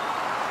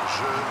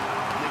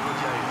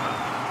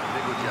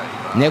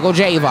 Niggle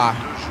Java.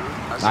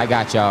 I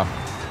got y'all.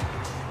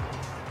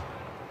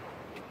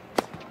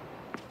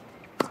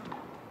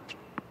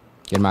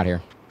 Get him out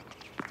here.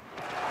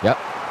 Yep.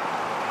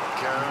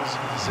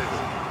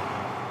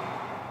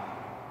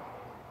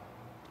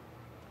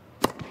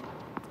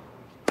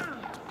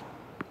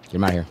 Get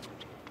him out here.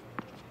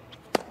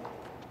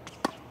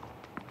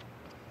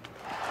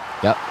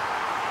 Yep.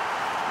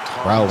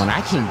 Bro, when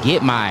I can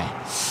get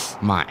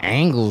my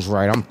angles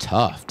right, I'm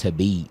tough to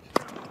beat.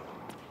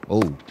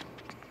 Oh.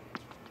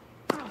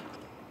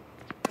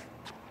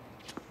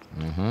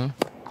 Mm-hmm.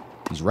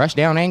 These rush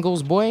down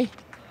angles, boy.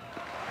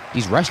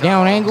 These rush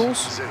down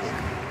angles.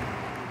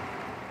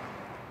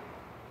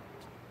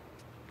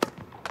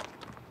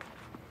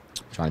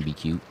 Trying to be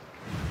cute.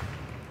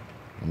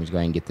 Let me just go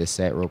ahead and get this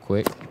set real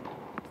quick.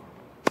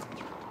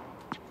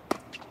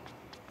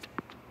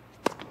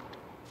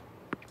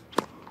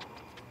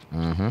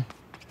 Mm-hmm.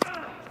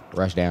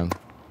 Rush down.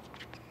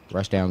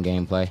 Rush down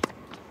gameplay.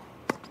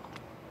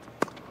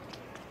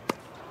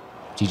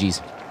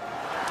 GG's.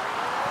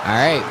 All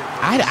right.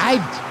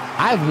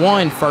 I've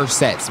won first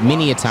sets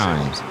many a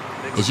times.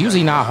 It's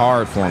usually not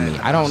hard for me.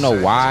 I don't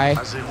know why.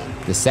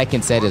 The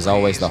second set is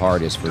always the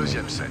hardest for me.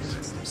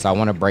 So I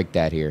want to break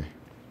that here.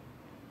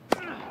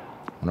 I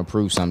want to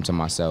prove something to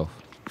myself.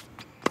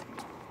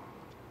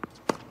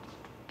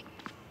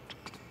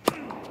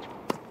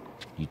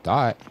 You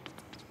thought?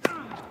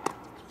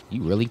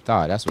 You really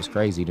thought? That's what's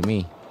crazy to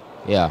me.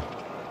 Yeah.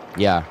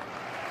 Yeah.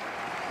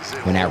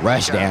 When that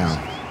rush down,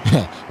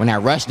 when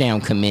that rush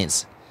down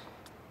commence,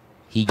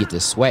 he get to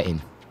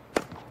sweating.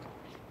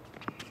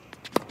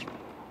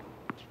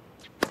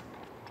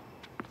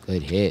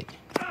 Good hit.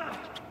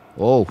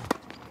 Whoa.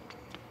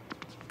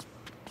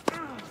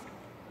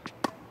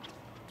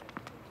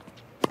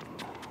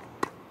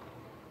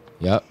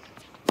 Yep.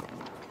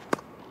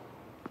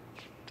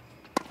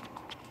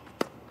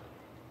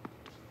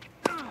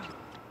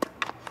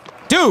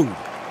 Dude!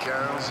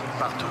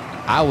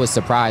 I was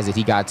surprised that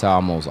he got to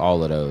almost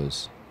all of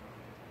those.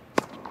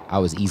 I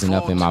was easing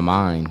up in my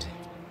mind.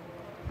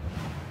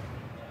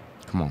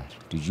 Come on.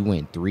 Dude, you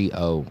went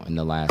 3-0 in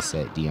the last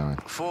set, Dion.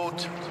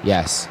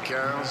 Yes.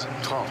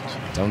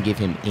 Don't give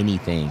him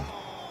anything.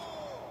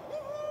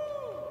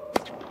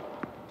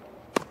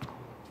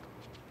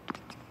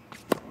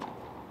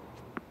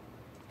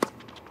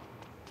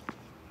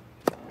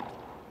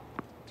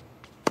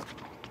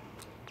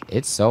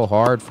 It's so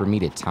hard for me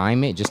to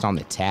time it just on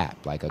the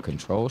tap, like a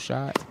control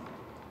shot.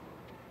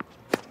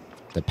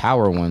 The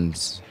power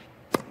ones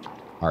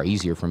are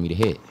easier for me to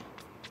hit.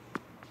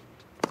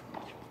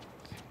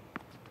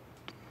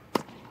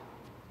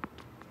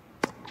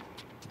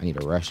 I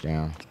need a rush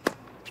down.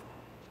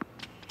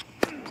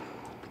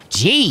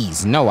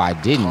 Jeez, no, I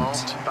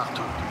didn't.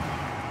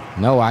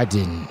 No, I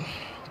didn't.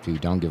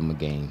 Dude, don't give him a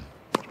game.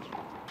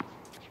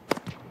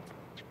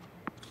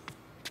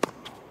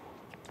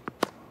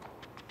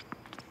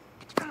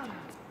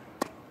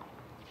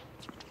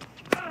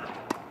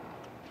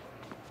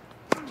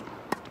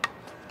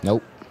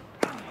 Nope.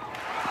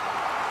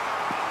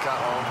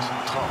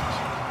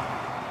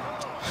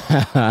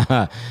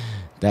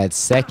 That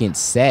second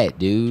set,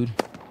 dude.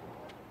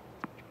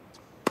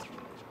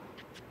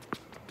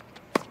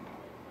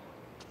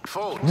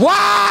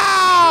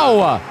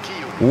 Wow!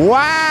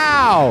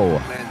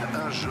 Wow!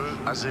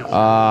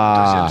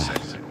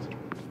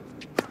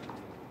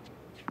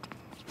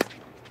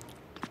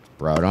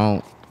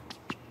 Bro,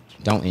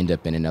 don't end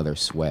up in another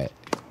sweat.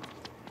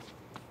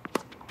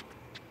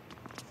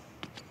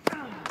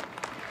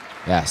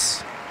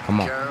 Yes.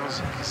 Come on. I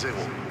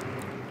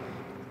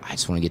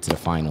just want to get to the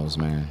finals,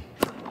 man.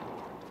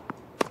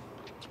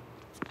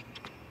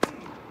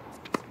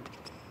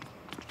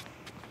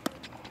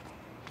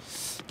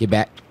 Get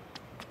back.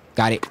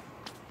 Got it.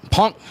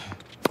 Punk.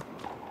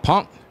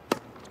 Punk.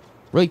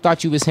 Really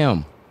thought you was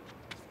him.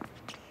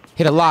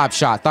 Hit a lob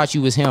shot. Thought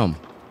you was him.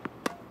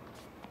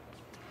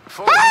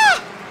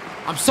 Ah!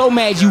 I'm so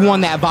mad you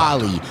won that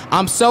volley.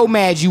 I'm so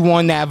mad you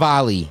won that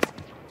volley.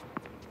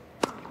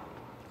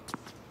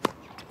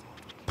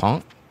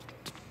 Punk.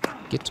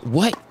 Get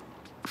what?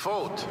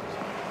 Faute.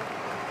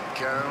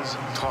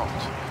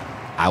 15-30.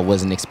 I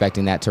wasn't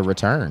expecting that to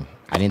return.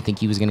 I didn't think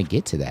he was going to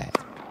get to that.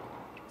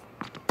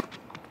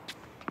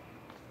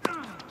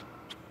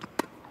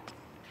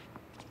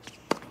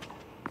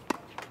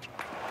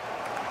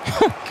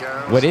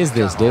 What is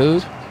this,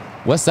 dude?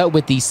 What's up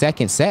with these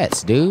second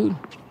sets, dude?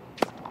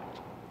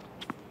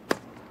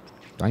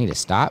 Do I need to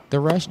stop the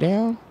rush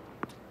down?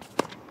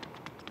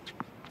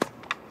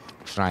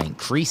 Should I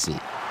increase it?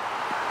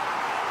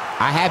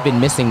 I have been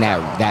missing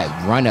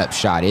that run-up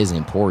shot is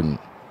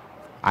important.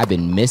 I've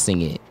been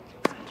missing it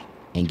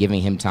and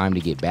giving him time to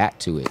get back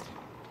to it.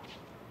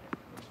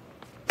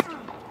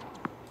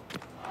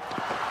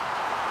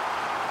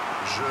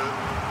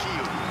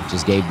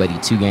 Just gave Buddy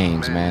 2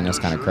 games, man. That's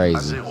kind of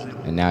crazy.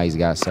 And now he's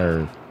got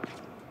serve.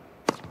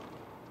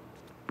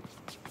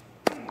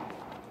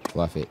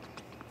 Fluff it.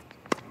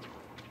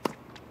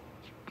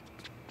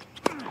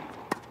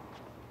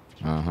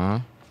 Uh-huh.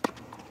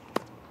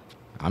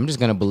 I'm just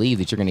going to believe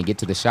that you're going to get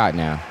to the shot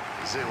now.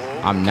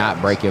 I'm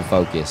not breaking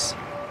focus.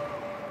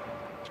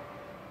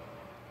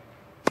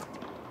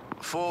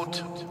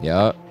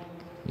 Yup.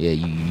 Yeah,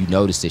 you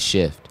noticed the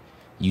shift.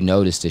 You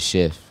noticed the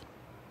shift.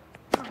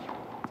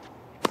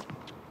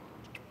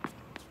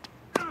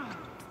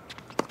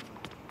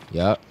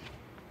 Yup.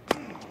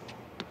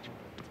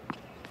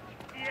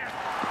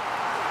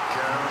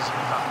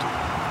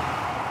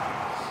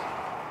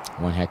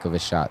 One heck of a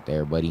shot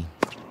there, buddy.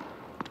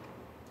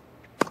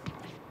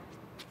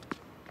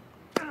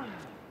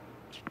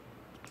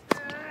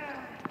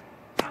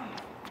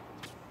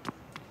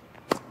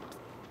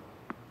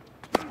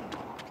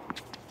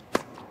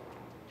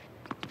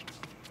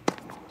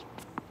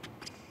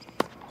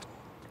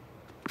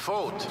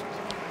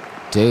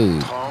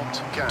 Dude.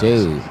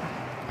 Dude.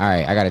 All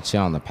right, I got to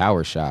chill on the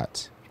power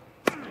shots.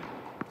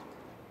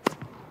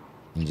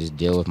 And just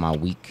deal with my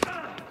weak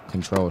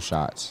control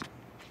shots.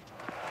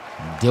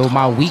 Deal with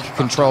my weak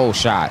control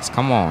shots.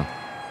 Come on.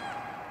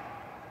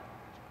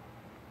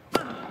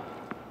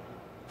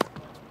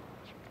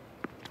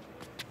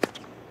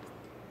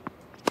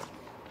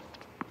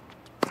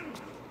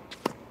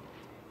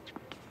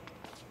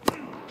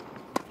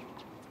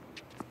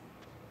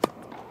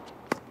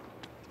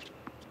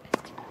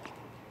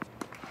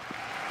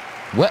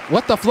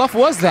 What the fluff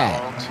was that?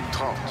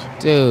 30.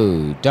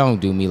 Dude, don't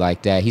do me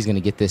like that. He's going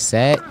to get this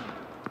set.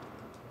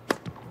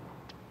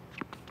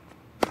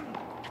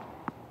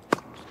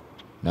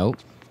 Nope.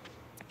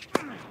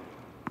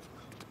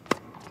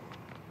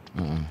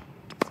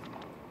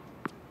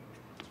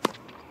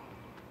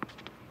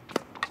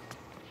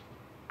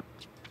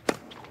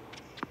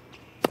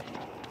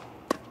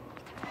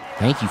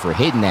 Thank you for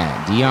hitting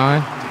that,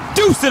 Dion.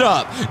 Deuce it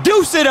up!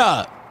 Deuce it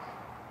up!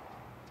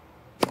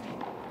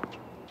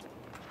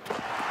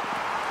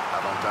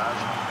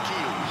 Avantage.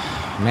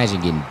 Kill.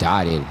 Imagine getting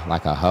dotted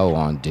like a hoe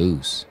on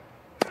deuce.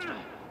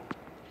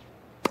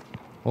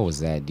 What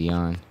was that,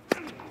 Dion?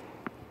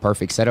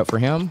 Perfect setup for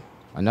him?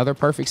 Another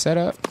perfect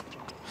setup?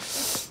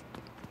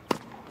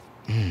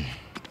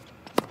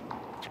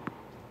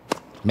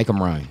 Make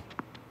him run.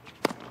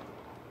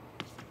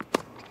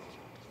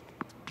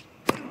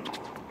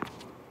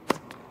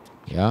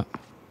 Yeah.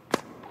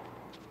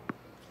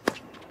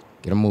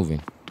 Get him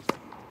moving.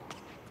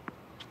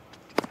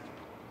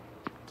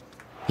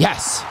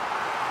 Yes.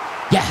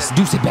 Yes.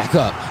 Deuce it back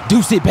up.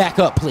 Deuce it back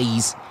up,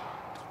 please.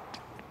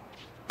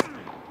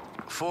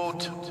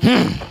 Faute.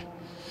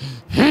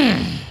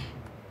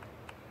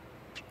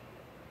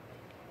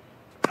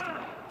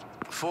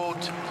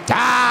 Faute.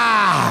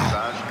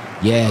 Ah!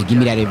 Yeah, give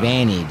me that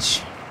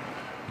advantage.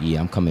 Yeah,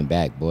 I'm coming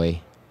back,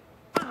 boy.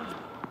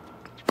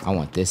 I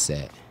want this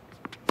set.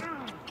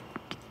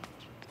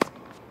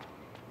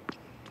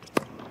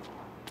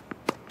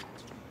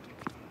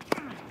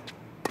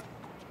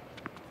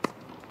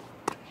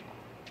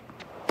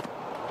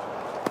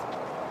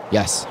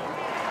 Yes.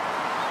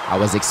 I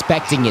was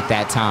expecting it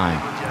that time.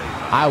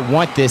 I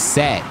want this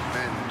set.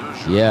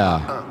 Yeah.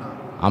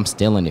 I'm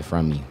stealing it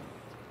from you.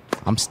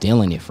 I'm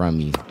stealing it from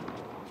you.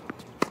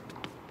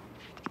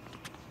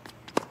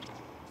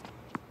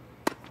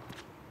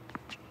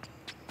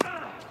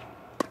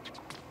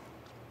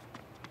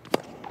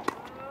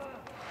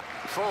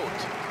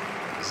 Faute.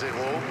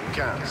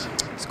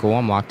 0-15. It's cool.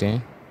 I'm locked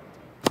in.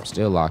 I'm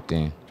still locked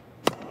in.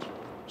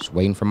 Just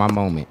waiting for my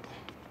moment.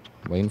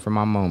 Waiting for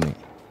my moment.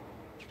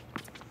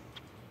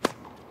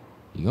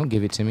 You gonna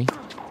give it to me?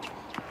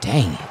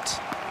 Dang it.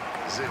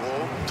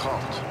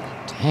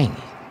 0-30. Dang it.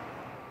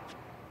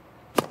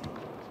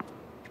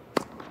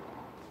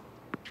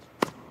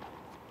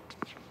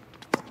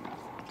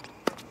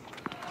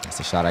 That's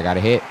the shot I gotta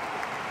hit.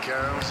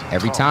 15.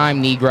 Every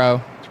time,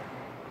 Negro.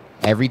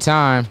 Every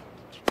time.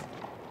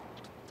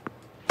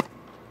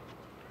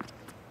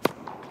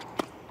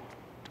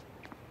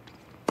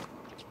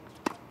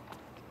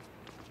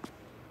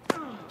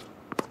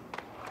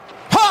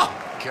 Ha!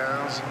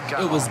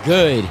 15. It was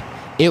good.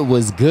 It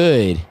was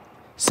good.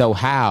 So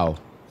how?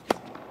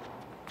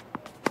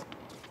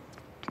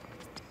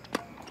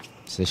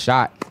 It's a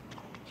shot.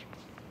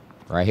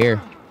 Right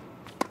here.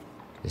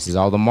 This is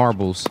all the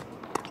marbles.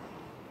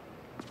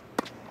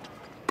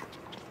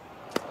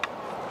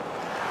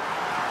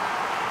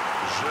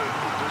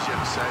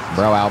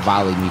 Bro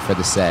out-volleyed me for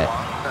the set.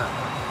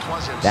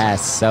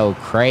 That's so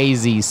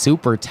crazy.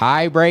 Super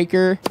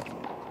tiebreaker.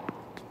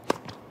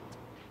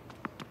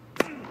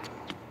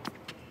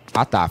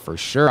 I thought for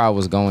sure I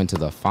was going to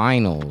the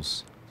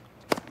finals.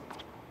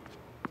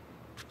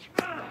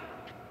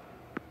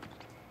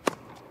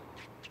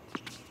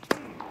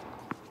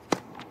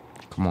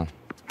 Come on.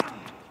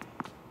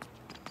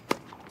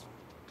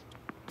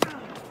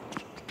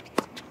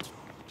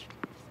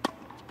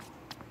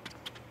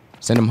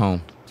 Send him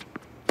home.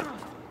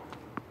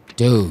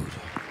 Dude.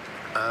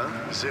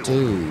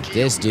 Dude,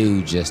 this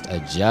dude just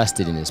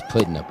adjusted and is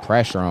putting the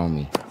pressure on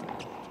me.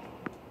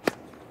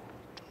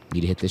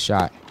 Need to hit this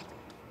shot.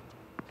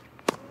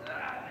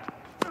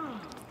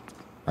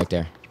 Right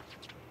there.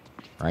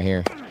 Right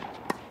here.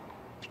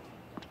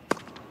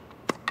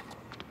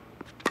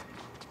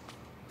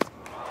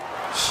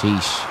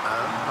 Sheesh.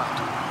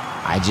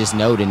 I just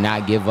know to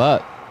not give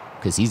up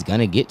because he's going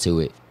to get to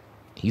it.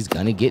 He's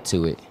going to get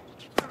to it.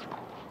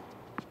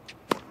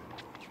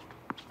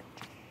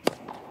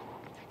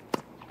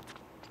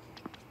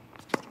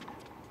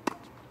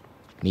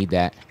 Need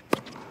that.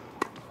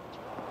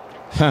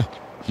 Huh.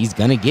 He's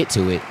gonna get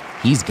to it.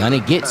 He's gonna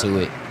get to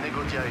it.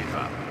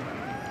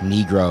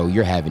 Negro,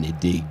 you're having to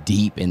dig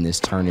deep in this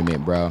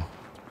tournament, bro.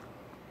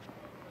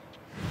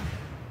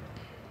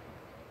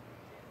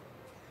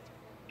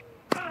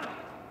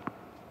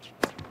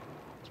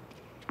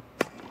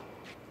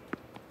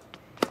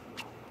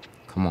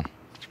 Come on.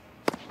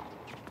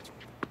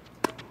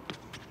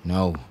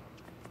 No.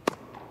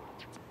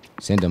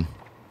 Send him.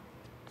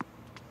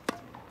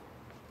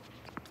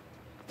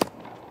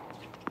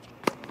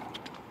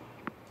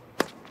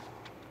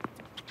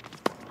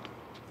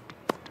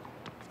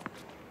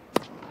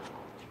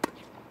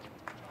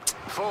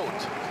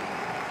 Faute.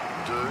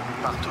 2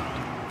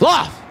 partout.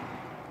 Bluff!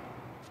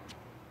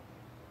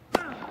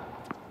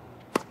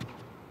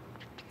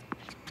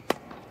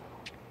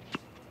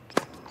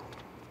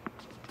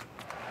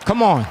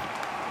 Come on.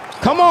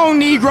 Come on,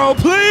 Negro,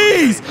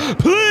 please!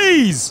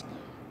 Please!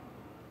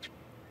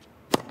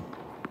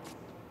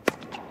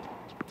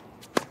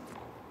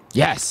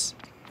 Yes.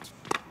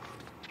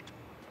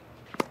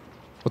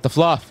 What the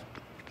fluff?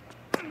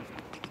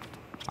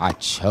 I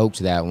choked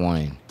that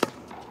one.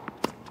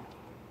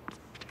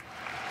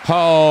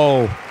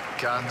 Oh.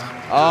 4.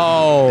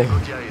 Oh.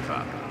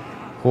 Négociativa.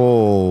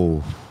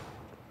 Oh.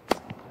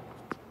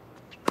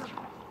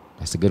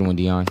 That's a good one,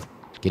 Dion.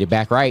 Get it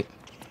back right.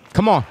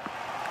 Come on.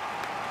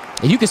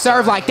 If you can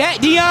serve like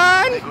that,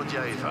 Dion.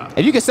 Négociativa.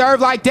 If you can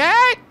serve like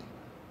that.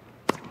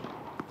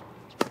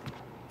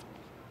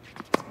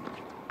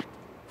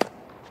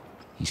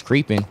 He's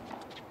creeping.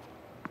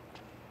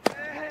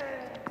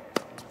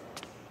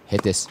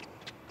 Hit this.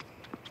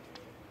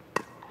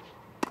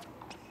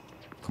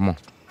 Come on.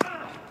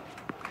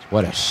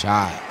 What a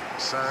shot.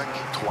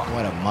 5-3.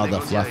 What a mother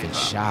fluffing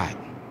shot.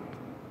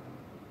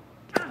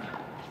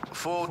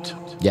 Faute.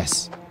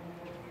 Yes.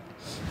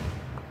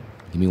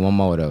 Give me one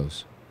more of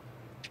those.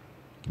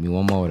 Give me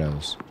one more of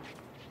those.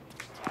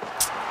 5-4.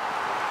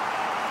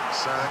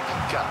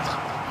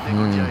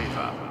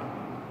 Négociativa.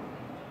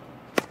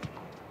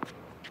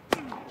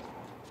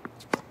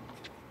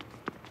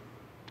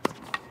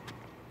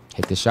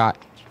 Hit the shot.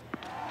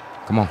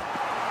 Come on.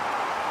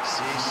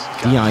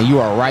 6-4. Dion, you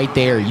are right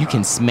there. You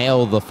can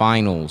smell the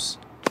finals.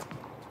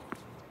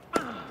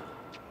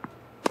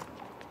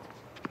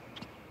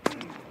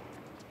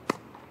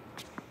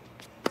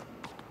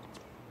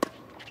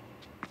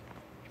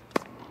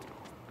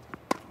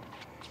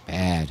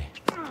 Bad.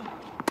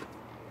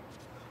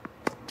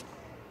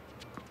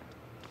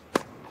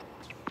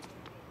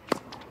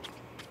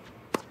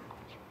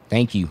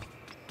 Thank you.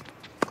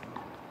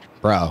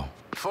 Bro.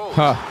 Faute.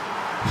 Huh.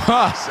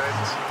 Huh.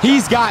 7.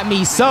 He's got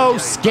me so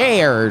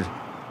scared.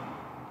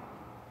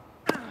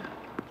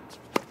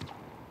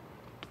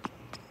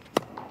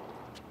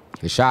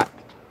 Good shot.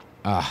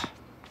 Ah.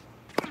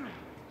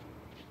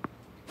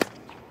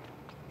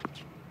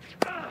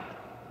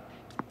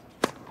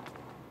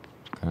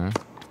 Okay.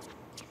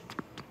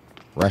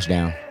 Rush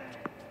down.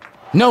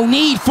 No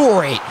need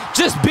for it.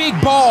 Just big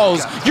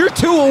balls. You're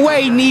 2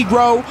 away,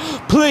 Negro.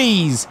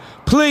 Please.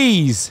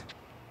 Please.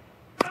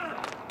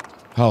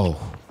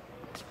 Oh.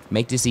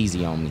 Make this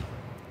easy on me.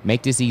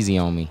 Make this easy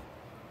on me.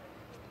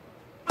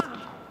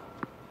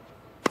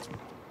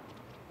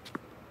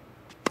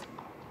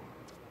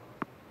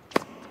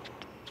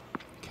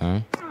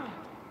 Okay.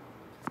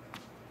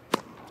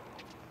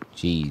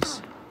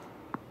 Jeez.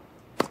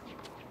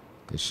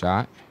 Good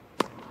shot.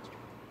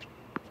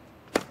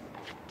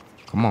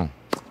 Come on.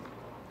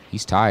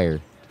 He's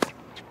tired.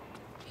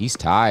 He's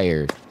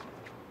tired.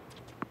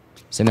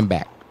 Send him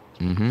back.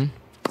 Mm-hmm.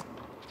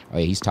 Oh,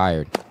 yeah, he's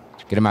tired.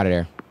 Get him out of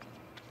there.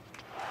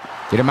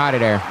 Get him out of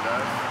there.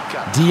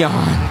 9-4.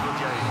 Dion.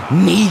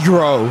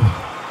 Negro.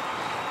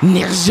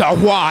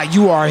 Nirjawa,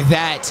 you are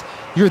that.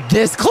 You're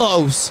this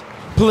close.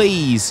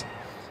 Please.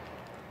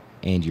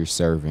 And you're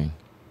serving.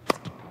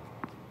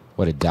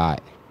 What a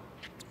dot.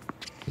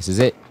 This is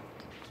it.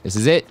 This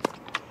is it.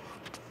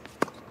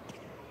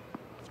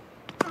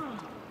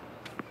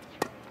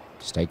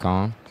 Stay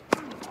calm.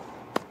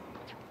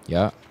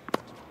 Yup.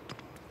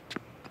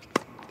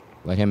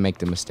 Let him make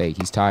the mistake.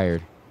 He's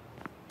tired.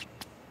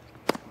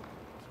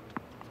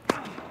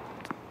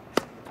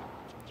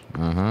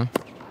 Uh-huh.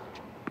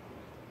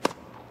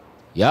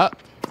 Yup.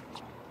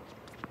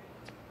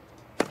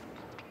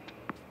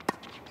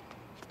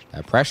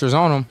 That pressure's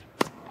on him.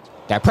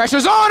 That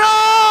pressure's on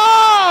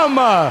him!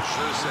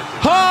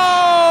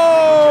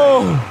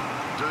 Oh!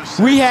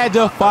 We had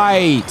to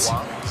fight.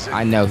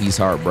 I know he's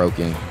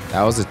heartbroken.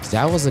 That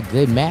was a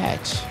good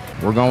match.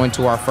 We're going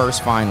to our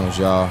first finals,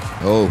 y'all.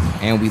 Oh,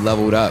 and we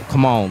leveled up.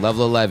 Come on,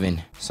 level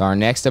 11. So our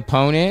next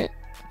opponent,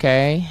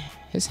 okay,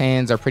 his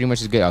hands are pretty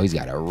much as good. Oh, he's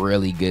got a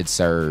really good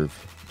serve.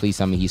 Please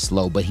tell me he's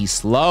slow, but he's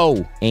slow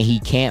and he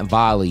can't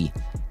volley.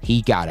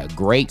 He got a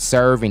great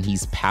serve and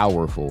he's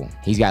powerful.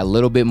 He's got a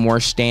little bit more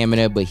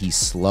stamina, but he's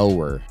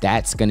slower.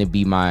 That's gonna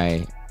be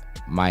my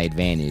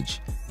advantage.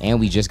 And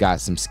we just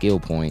got some skill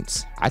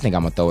points. I think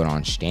I'm gonna throw it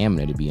on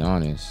stamina, to be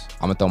honest.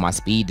 I'm gonna throw my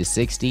speed to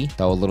 60,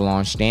 throw a little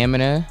on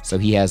stamina, so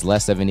he has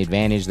less of an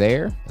advantage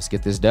there. Let's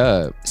get this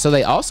dub. So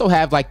they also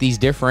have like these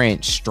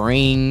different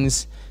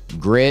strings,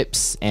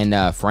 grips, and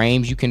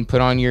frames you can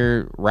put on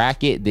your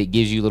racket that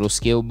gives you little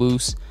skill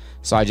boosts.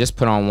 So I just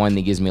put on one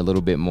that gives me a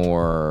little bit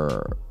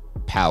more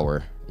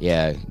power.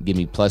 Yeah, give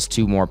me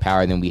 +2 more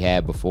power than we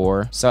had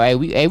before. So hey,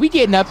 we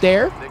getting up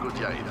there.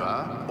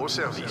 Négociativa au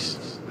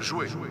service.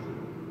 Jouer.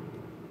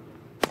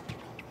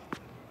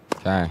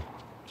 Okay.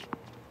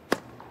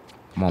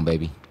 Come on,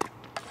 baby.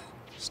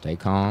 Stay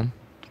calm.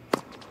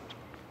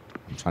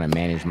 I'm trying to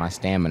manage my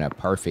stamina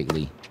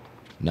perfectly,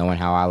 knowing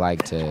how I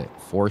like to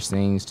force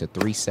things to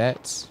 3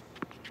 sets.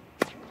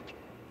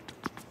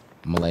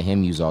 I'm gonna let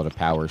him use all the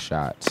power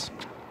shots.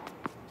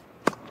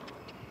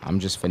 I'm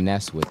just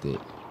finesse with it.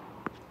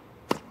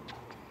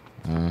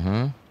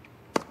 Uh-huh.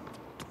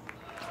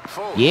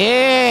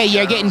 Yeah,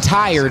 you're getting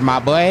tired, my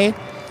boy.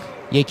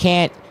 You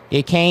can't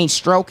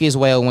stroke as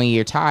well when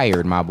you're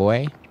tired, my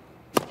boy.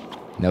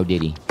 No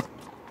diddy.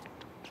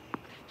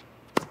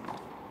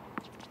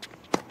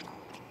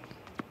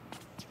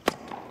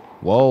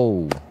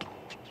 Whoa.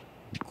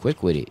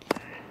 Quick with it.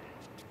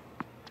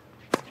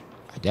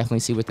 Definitely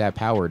see what that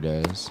power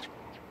does.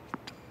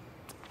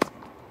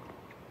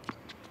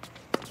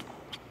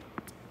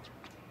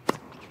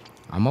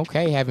 I'm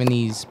okay having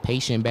these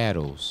patient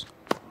battles.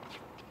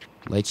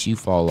 Let you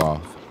fall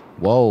off.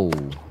 Whoa.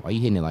 Why are you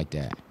hitting it like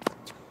that?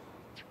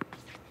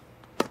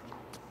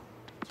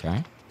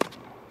 Okay.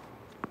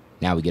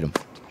 Now we get him.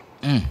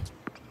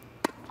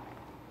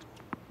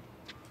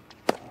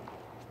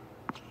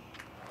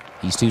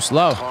 He's too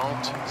slow.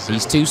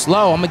 He's too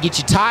slow. I'm going to get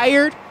you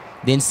tired,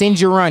 then send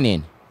you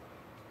running.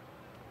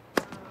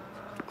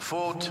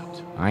 Faute.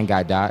 I ain't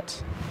got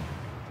dots.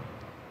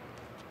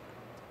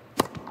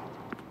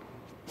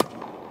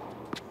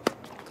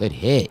 Good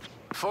hit.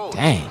 Faute.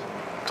 Dang.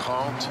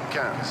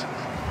 30-15.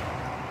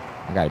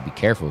 I got to be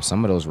careful.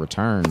 Some of those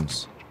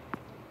returns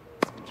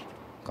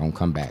gonna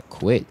come back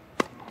quick.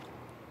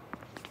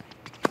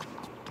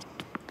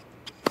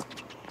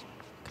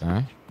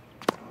 Okay.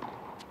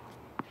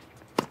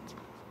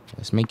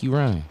 Let's make you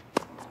run.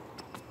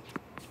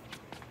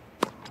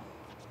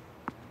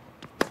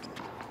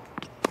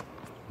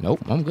 Nope,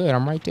 I'm good.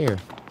 I'm right there.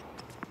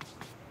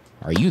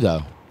 Are you,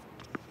 though?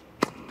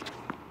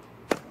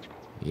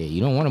 Yeah,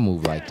 you don't want to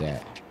move like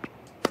that.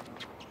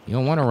 You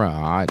don't want to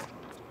run.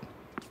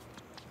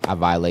 I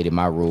violated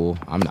my rule.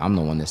 I'm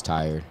the one that's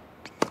tired.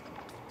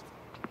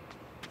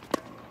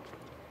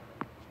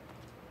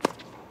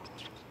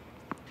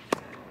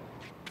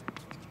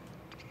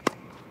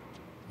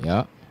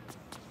 Yep.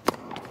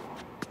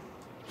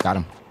 Got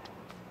him.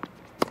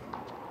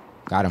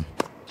 Got him.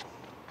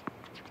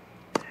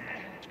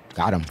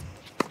 Got him.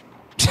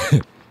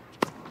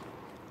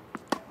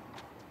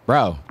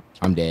 Bro,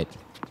 I'm dead.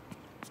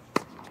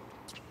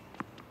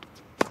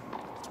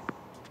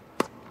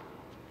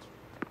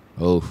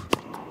 Oof.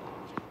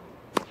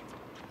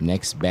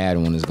 Next bad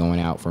one is going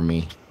out for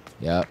me.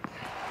 Yep.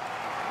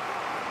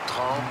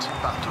 30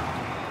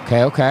 partout.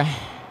 Okay, okay.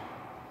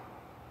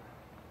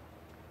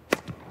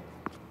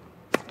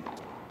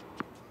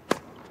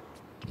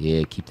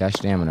 Yeah, keep that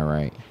stamina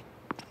right.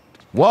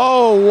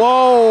 Whoa,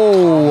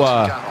 whoa!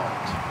 40.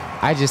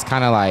 I just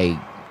kind of like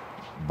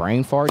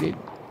brain farted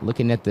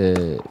looking at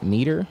the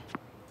meter.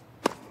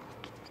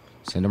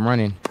 Send him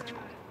running.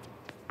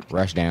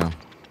 Rush down.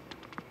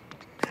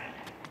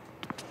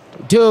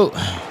 Dude.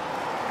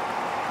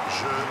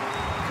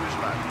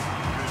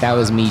 That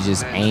was me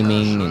just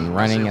aiming and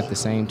running at the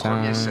same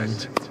time.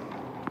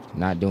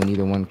 Not doing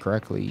either one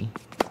correctly.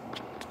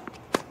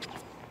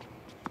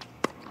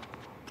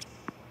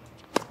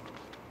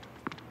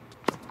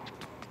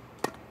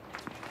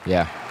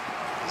 Yeah.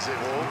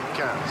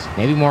 0-15.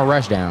 Maybe more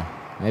rush down.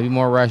 Maybe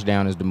more rush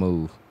down is the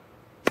move.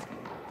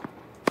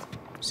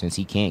 Since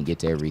he can't get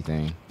to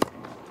everything.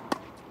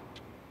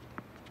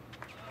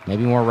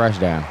 Maybe more rush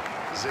down.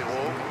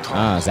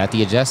 0-30. Is that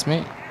the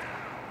adjustment?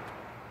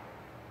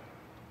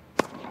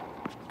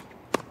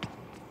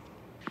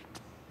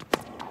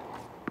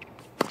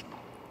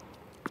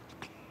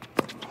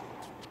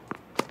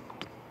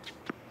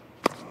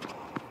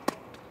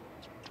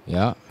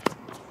 Yeah.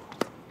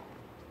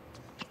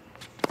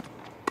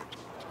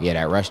 Yeah,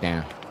 that rush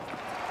down.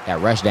 That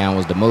rush down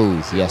was the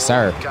move. Yes,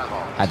 sir.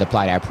 Had to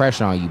apply that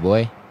pressure on you,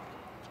 boy.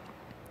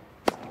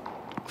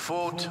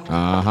 Faute.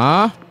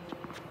 Uh-huh.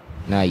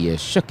 Now you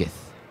shooketh.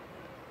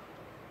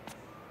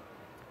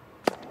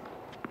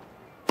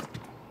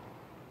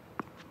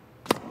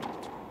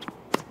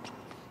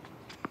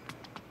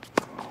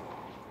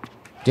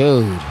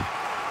 Dude.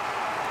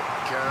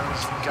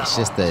 15. It's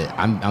just the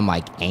I'm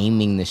like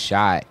aiming the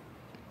shot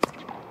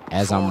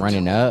as I'm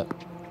running up.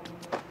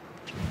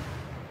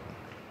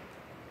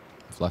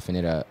 Fluffing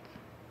it up.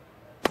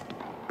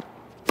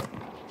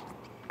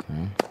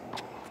 Okay.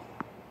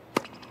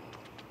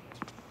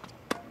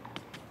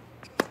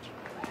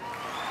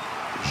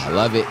 I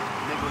love it.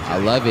 I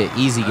love it.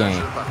 Easy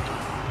game.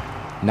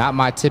 Not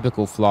my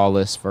typical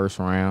flawless first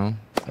round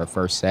or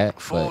first set,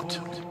 but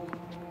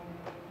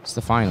it's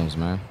the finals,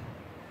 man.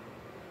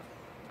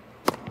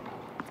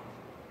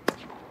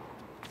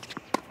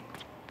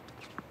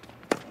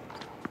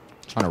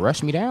 Trying to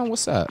rush me down?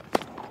 What's up?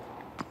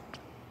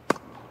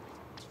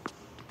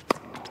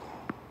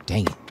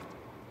 Dang it.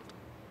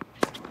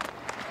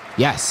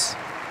 Yes.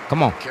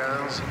 Come on.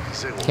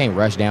 15-0. Can't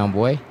rush down,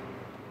 boy.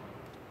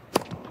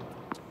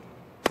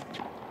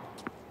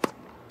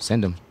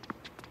 Send him.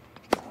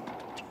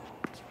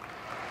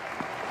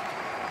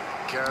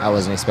 I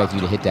wasn't expecting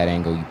you to hit that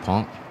angle, you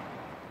punk.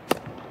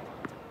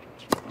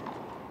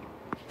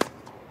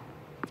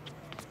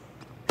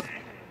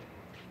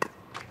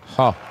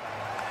 Huh.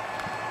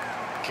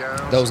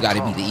 Those got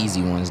to be the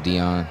easy ones,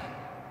 Dion.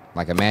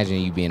 Like, imagine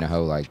you being a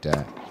hoe like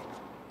that.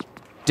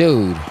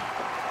 Dude.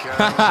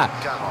 Nah,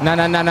 nah,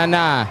 nah, nah,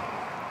 nah.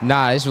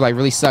 Nah, this like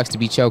really sucks to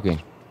be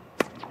choking.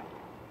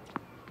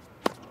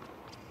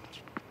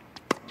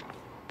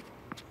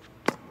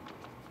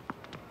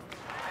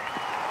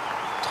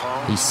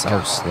 He's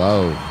so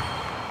slow.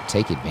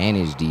 Take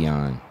advantage,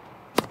 Dion.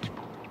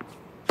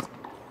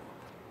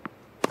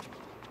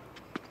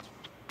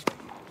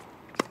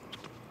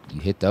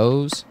 You hit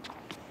those?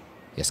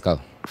 Yes,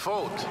 go.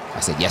 Faute. I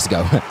said, yes,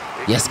 go.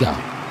 Let's go.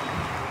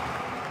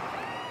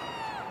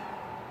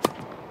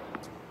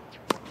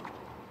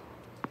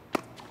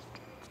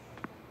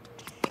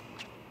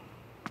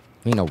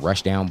 You ain't no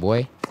rush down,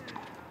 boy.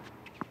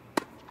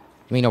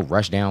 You ain't no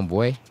rush down,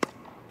 boy.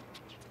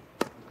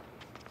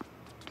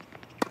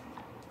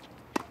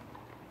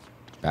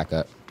 Back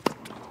up.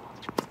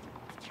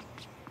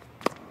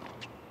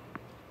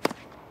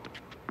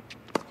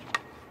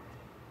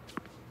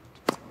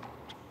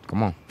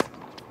 Come on.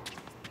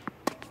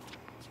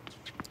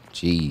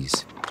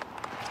 Jeez.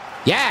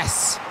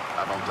 Yes!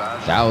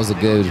 That was a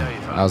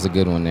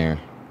good one there.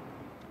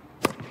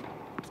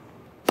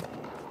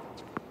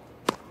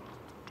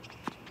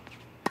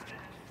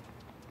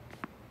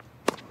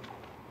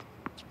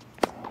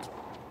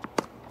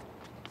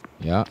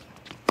 Yeah.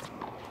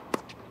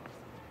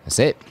 That's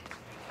it.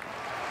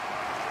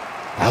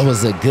 That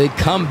was a good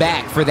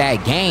comeback for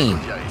that game.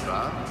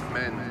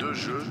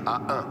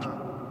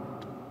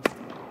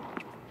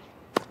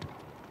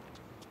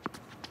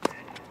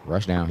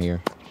 Rush down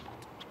here.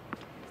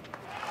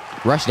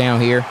 Rush down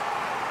here.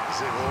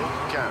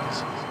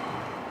 0-15.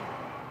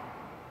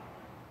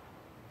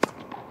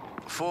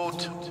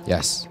 Faute.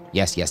 Yes.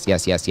 Yes, yes,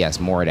 yes, yes, yes.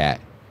 More of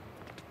that.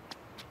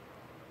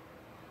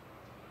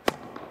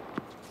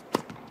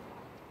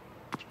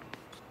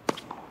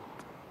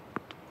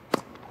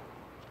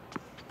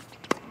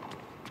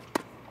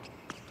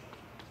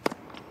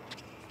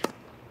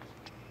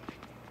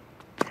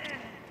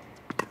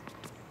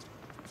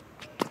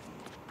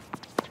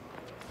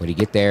 Would he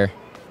get there?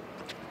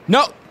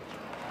 No.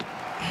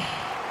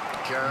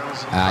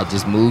 I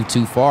just moved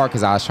too far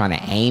because I was trying to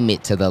aim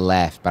it to the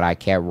left, but I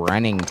kept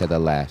running to the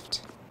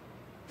left.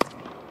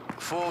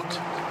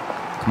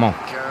 Come on.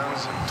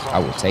 I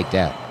will take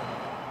that.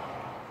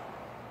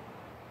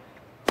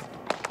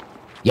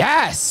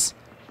 Yes.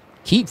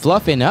 Keep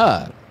fluffing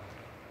up.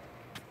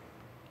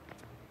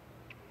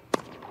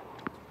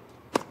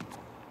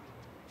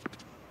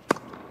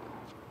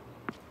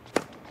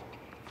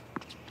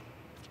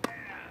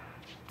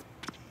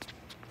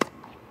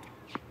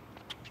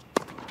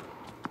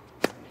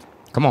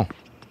 Come on.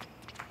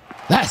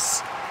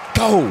 Let's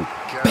go,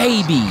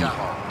 baby.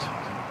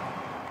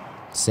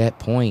 Set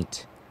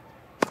point.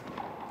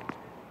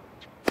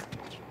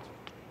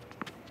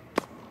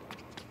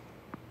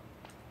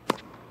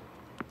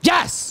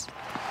 Yes.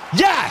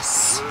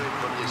 Yes.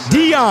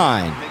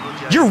 Dion,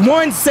 you're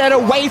one set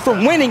away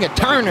from winning a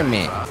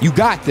tournament. You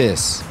got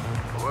this.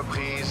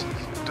 Reprise,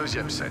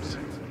 deuxième set.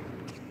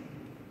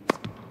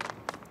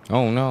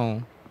 Oh,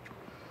 no.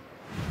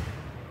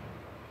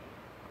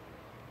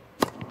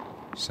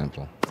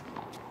 Simple.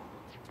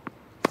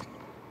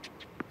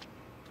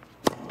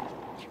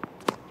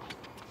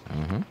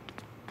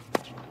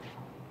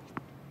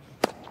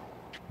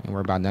 Ain't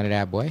worry about none of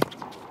that, boy.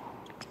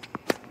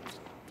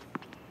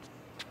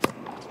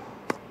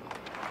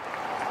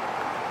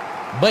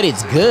 But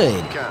it's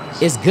good.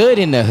 It's good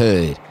in the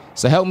hood.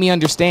 So help me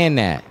understand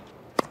that.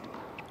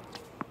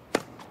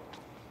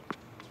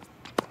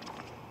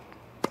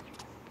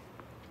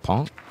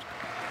 Punk.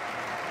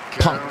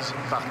 Punk.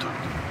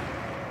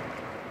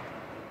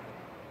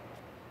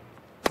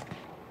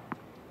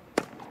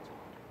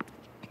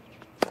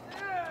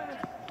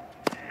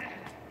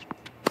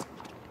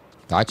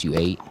 Got you,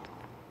 8.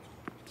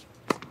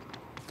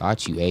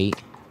 Got you, 8.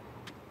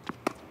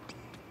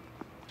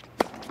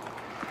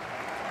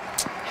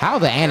 How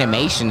the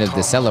animation of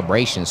the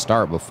celebration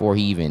start before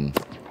he even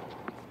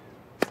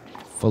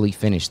fully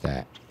finished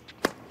that?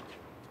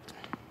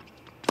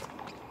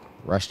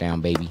 Rush down,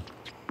 baby.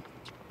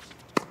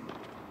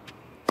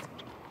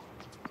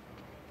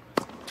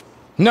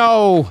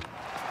 No!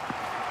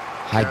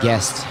 I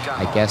guessed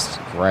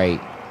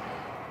right.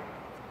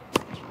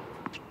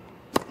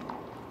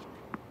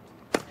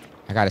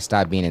 I gotta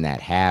stop being in that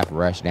half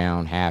rush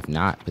down, half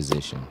not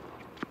position.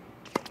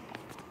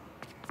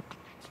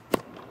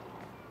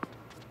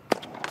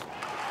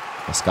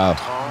 Let's go.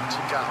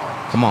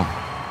 Come on.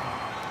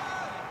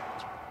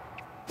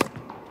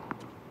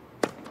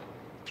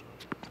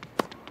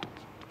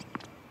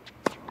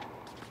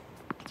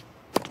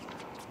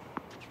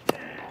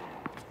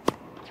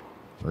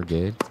 We're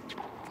good.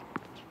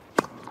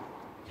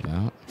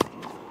 Yeah.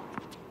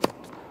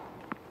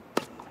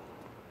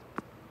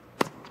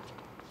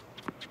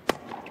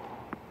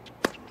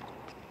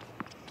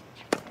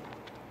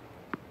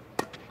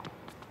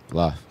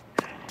 Bluff.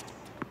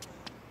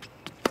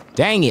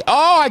 Dang it.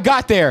 Oh, I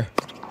got there.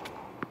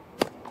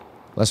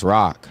 Let's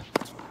rock.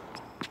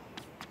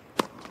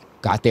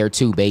 Got there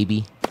too,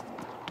 baby.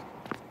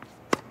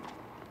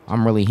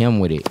 I'm really him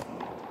with it.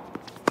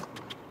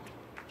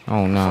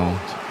 Oh, no.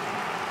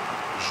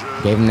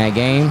 Gave him that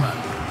game.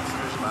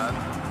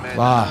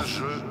 Wow.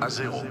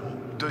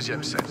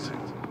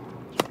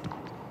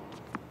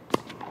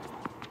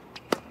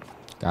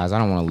 Guys, I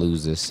don't want to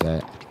lose this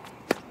set.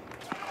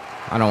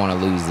 I don't want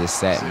to lose this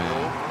set,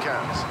 man.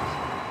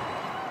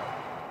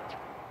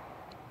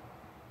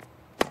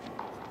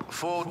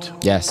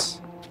 Yes.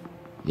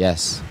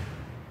 Yes.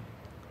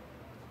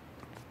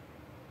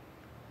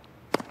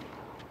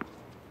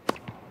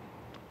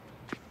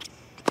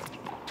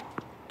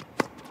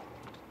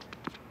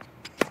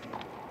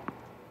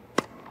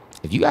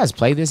 If you guys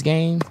play this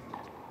game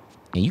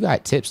and you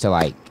got tips to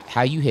like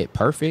how you hit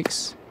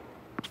perfects,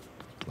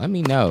 let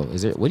me know.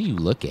 What do you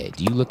look at?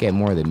 Do you look at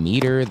more of the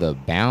meter, the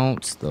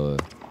bounce, the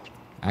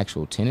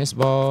actual tennis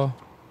ball?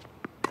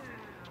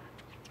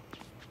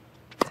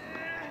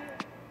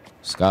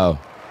 Let's go.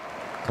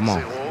 Come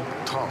on.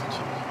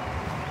 0-30.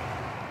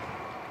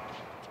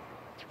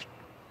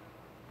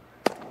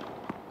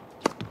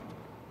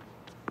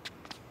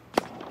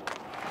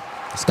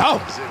 Let's go.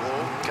 0-40.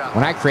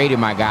 When I created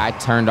my guy, I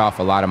turned off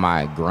a lot of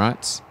my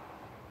grunts.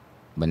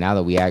 But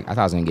now that I thought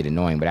I was going to get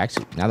annoying. But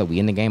actually, now that we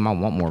in the game, I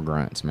want more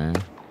grunts, man.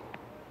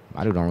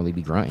 My dude don't really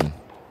be grunting.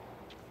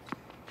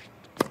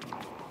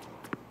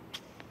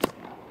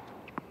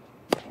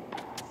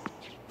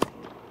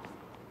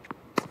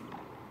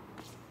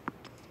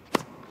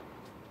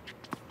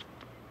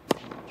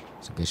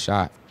 It's a good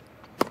shot.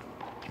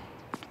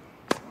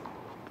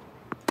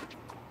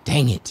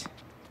 Dang it.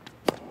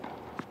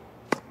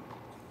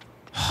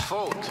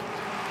 Faute.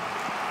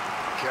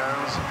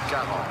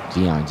 15-40.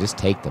 Dion, just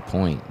take the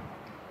point.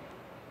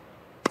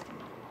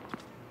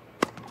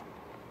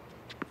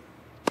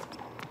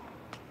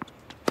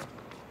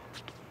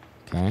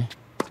 Okay.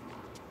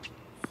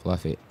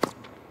 Fluff it.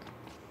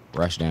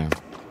 Rush down.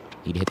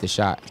 Need to hit the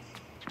shot.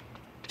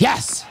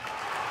 Yes!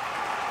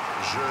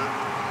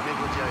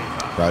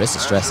 Bro, this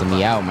is stressing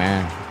me out,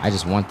 man. I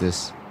just want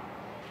this.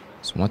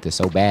 Just want this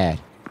so bad.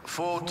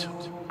 Faute.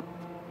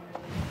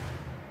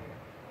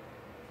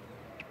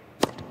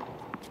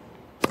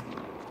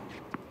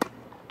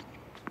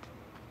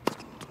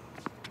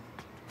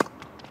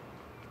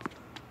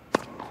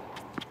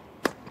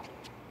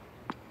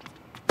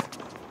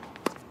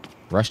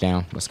 Rush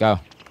down. Let's go.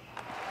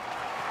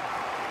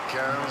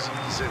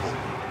 15-0.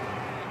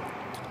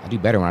 I do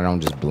better when I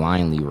don't just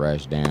blindly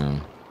rush down.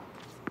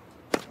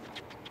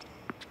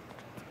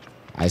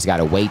 I just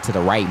gotta wait to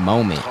the right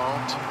moment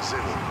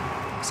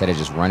 30-0. instead of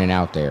just running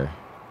out there.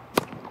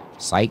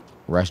 Psych.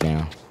 Rush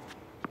down.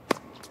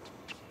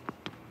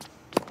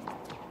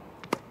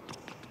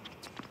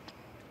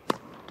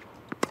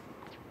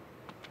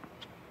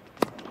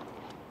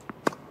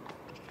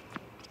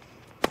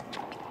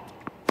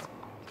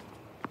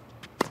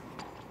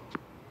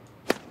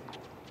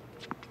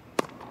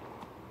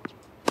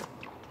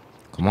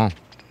 Come on.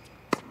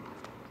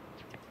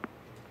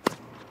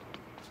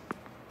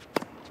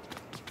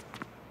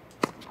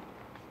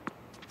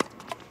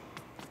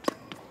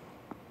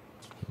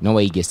 No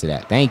way he gets to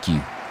that. Thank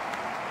you.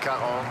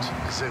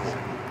 40-0.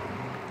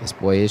 This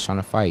boy is trying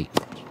to fight.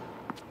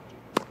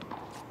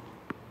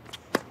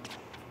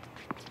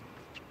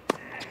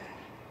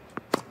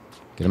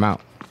 Get him out.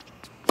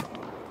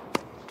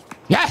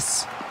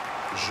 Yes!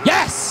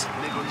 Yes!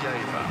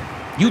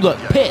 You look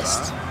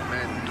pissed.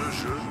 Mène 2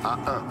 jeux à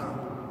 1.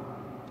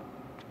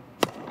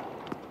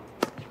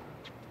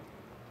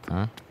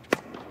 Huh?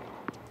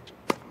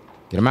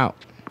 Get him out.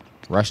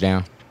 Rush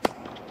down.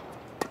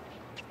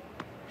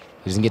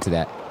 He doesn't get to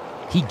that.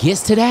 He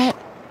gets to that?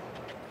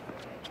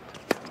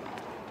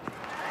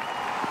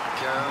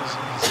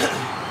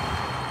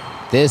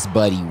 15-0. This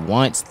buddy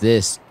wants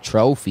this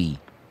trophy.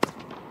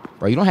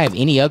 Bro, you don't have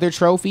any other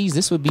trophies?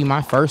 This would be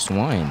my first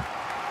one.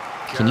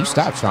 Can you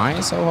stop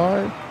trying so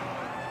hard?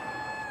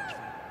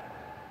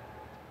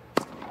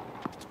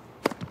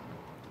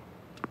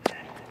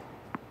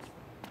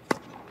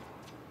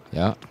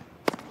 Yep.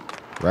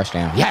 Rush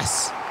down.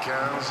 Yes!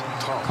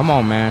 15-30. Come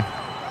on, man.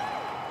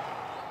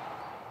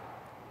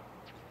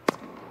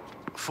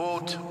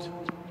 Faute.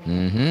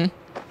 Mm-hmm.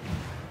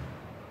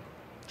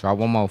 Try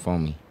one more for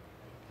me.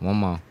 One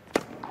more.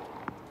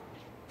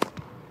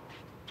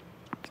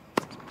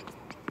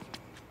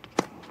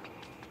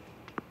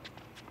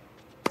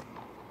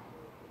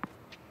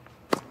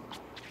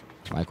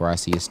 Like where I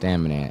see his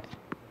stamina at.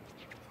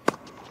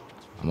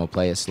 I'm gonna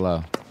play it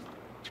slow.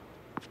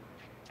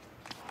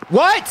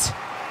 What? 30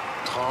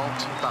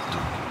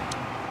 partout.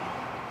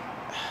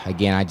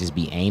 Again, I just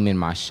be aiming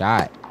my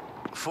shot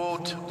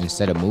Faute.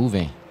 instead of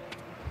moving.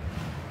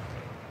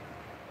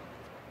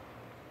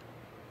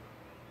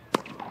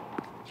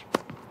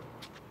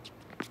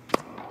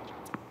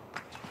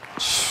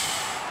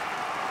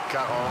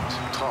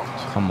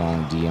 Come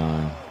on,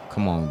 Dion.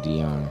 Come on,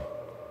 Dion.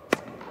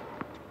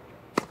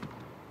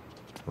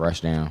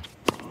 Rush down.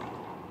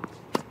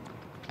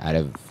 Out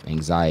of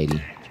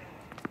anxiety.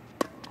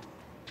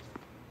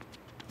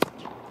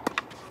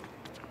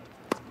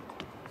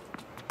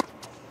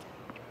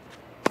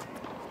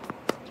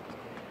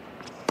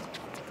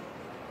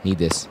 Need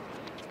this.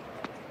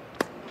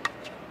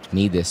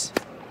 Need this.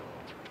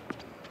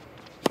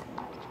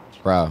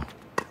 Bro.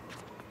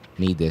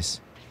 Need this.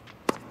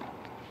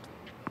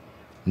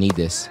 Need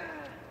this.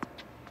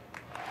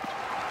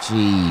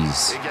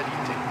 Jeez.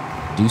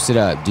 Égalité. Deuce it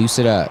up. Deuce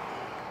it up.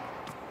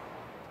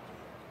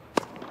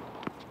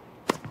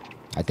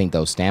 I think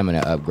those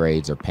stamina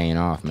upgrades are paying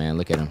off, man.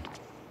 Look at him.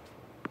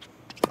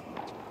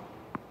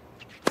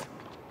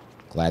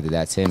 Glad that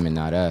that's him and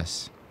not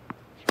us.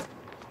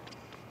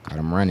 Got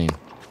him running.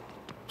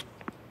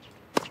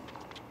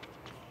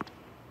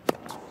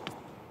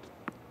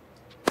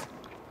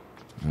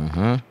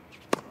 Let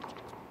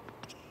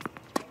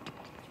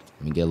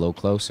me get a little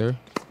closer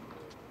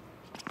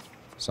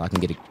so I can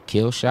get a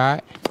kill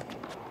shot.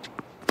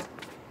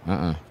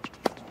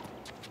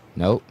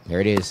 Nope. There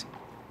it is.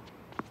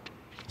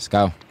 Let's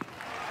go.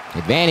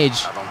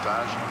 Advantage.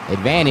 Avantage.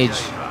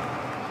 Advantage.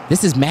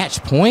 This is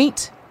match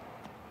point?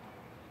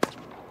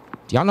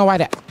 Do y'all know why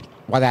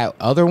that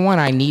other one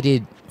I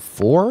needed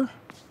 4?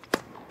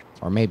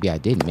 Or maybe I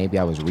didn't. Maybe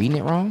I was reading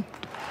it wrong.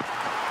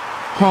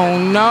 Oh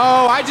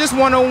no, I just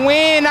want to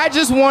win. I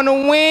just want to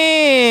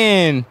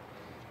win.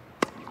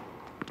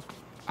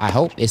 I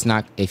hope it's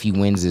not if he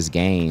wins this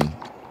game.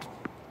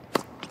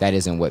 That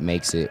isn't what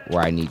makes it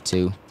where I need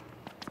 2.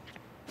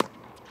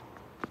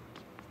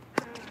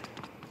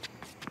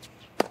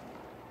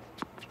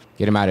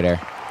 Get him out of there.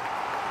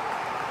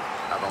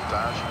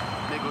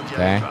 Avantage.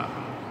 Okay.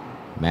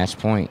 Match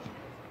point.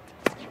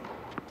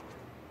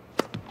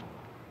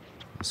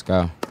 Let's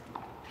go.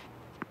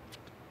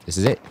 This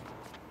is it.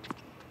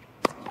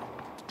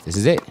 This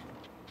is it.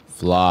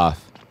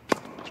 Fluff.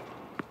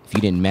 If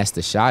you didn't mess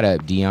the shot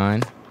up,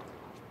 Dion,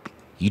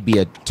 you'd be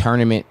a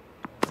tournament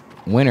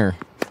winner.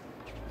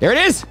 There it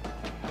is.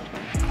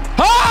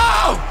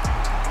 Oh!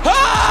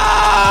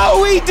 Oh!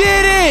 We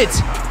did it!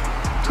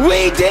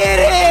 We did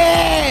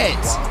it!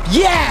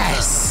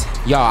 Yes!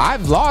 Y'all,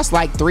 I've lost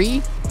like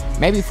 3,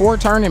 maybe 4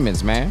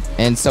 tournaments, man.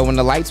 And so when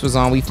the lights was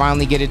on, we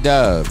finally get a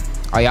dub.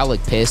 Oh, y'all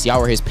look pissed. Y'all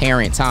were his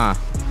parents, huh?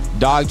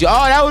 Dogged you.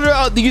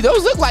 Oh,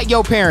 those look like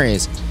your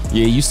parents.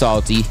 Yeah, you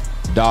salty.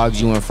 Dogged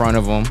you in front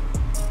of them.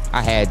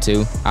 I had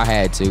to. I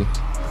had to.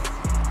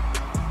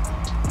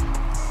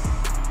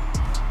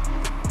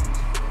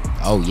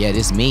 Oh, yeah,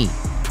 this me.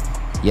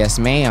 Yes,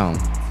 ma'am.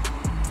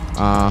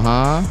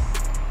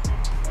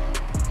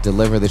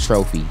 Deliver the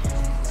trophy.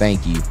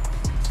 Thank you.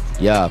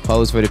 Yeah,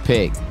 pose for the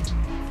pic.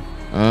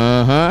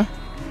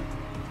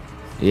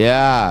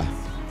 Yeah.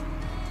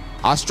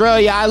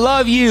 Australia, I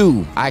love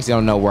you. I actually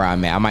don't know where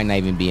I'm at. I might not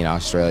even be in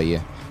Australia.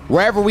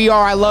 Wherever we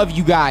are, I love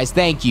you guys.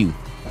 Thank you.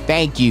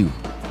 Thank you.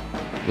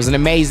 It was an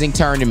amazing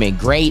tournament.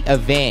 Great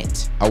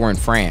event. Oh, we're in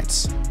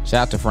France.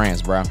 Shout out to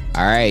France, bro.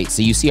 All right,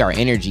 so you see our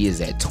energy is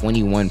at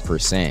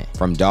 21%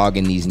 from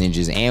dogging these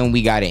ninjas, and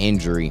we got an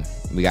injury.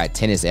 We got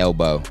tennis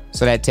elbow.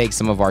 So that takes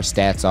some of our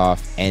stats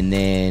off, and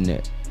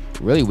then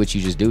really what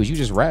you just do is you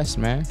just rest,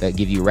 man. That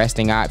give you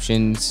resting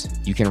options.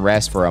 You can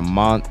rest for a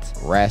month,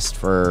 rest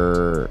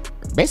for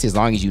basically as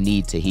long as you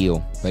need to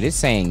heal. But it's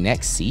saying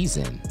next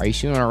season. Are you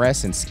shooting a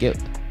rest and skip?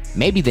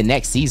 Maybe the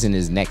next season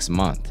is next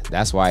month.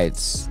 That's why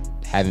it's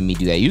having me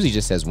do that. It usually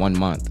just says 1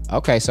 month.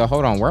 Okay, so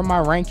hold on. Where are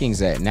my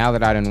rankings at now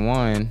that I done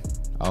won?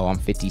 Oh, I'm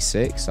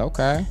 56.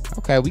 Okay.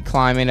 Okay, we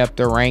climbing up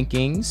the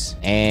rankings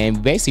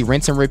and basically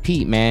rinse and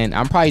repeat, man.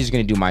 I'm probably just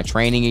gonna do my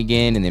training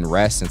again and then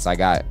rest since I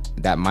got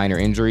that minor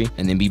injury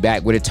and then be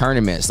back with a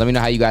tournament. So let me know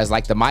how you guys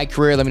like the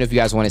MyCareer. Let me know if you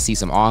guys want to see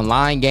some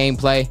online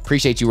gameplay.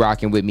 Appreciate you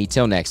rocking with me.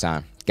 Till next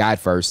time. God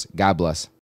first. God bless.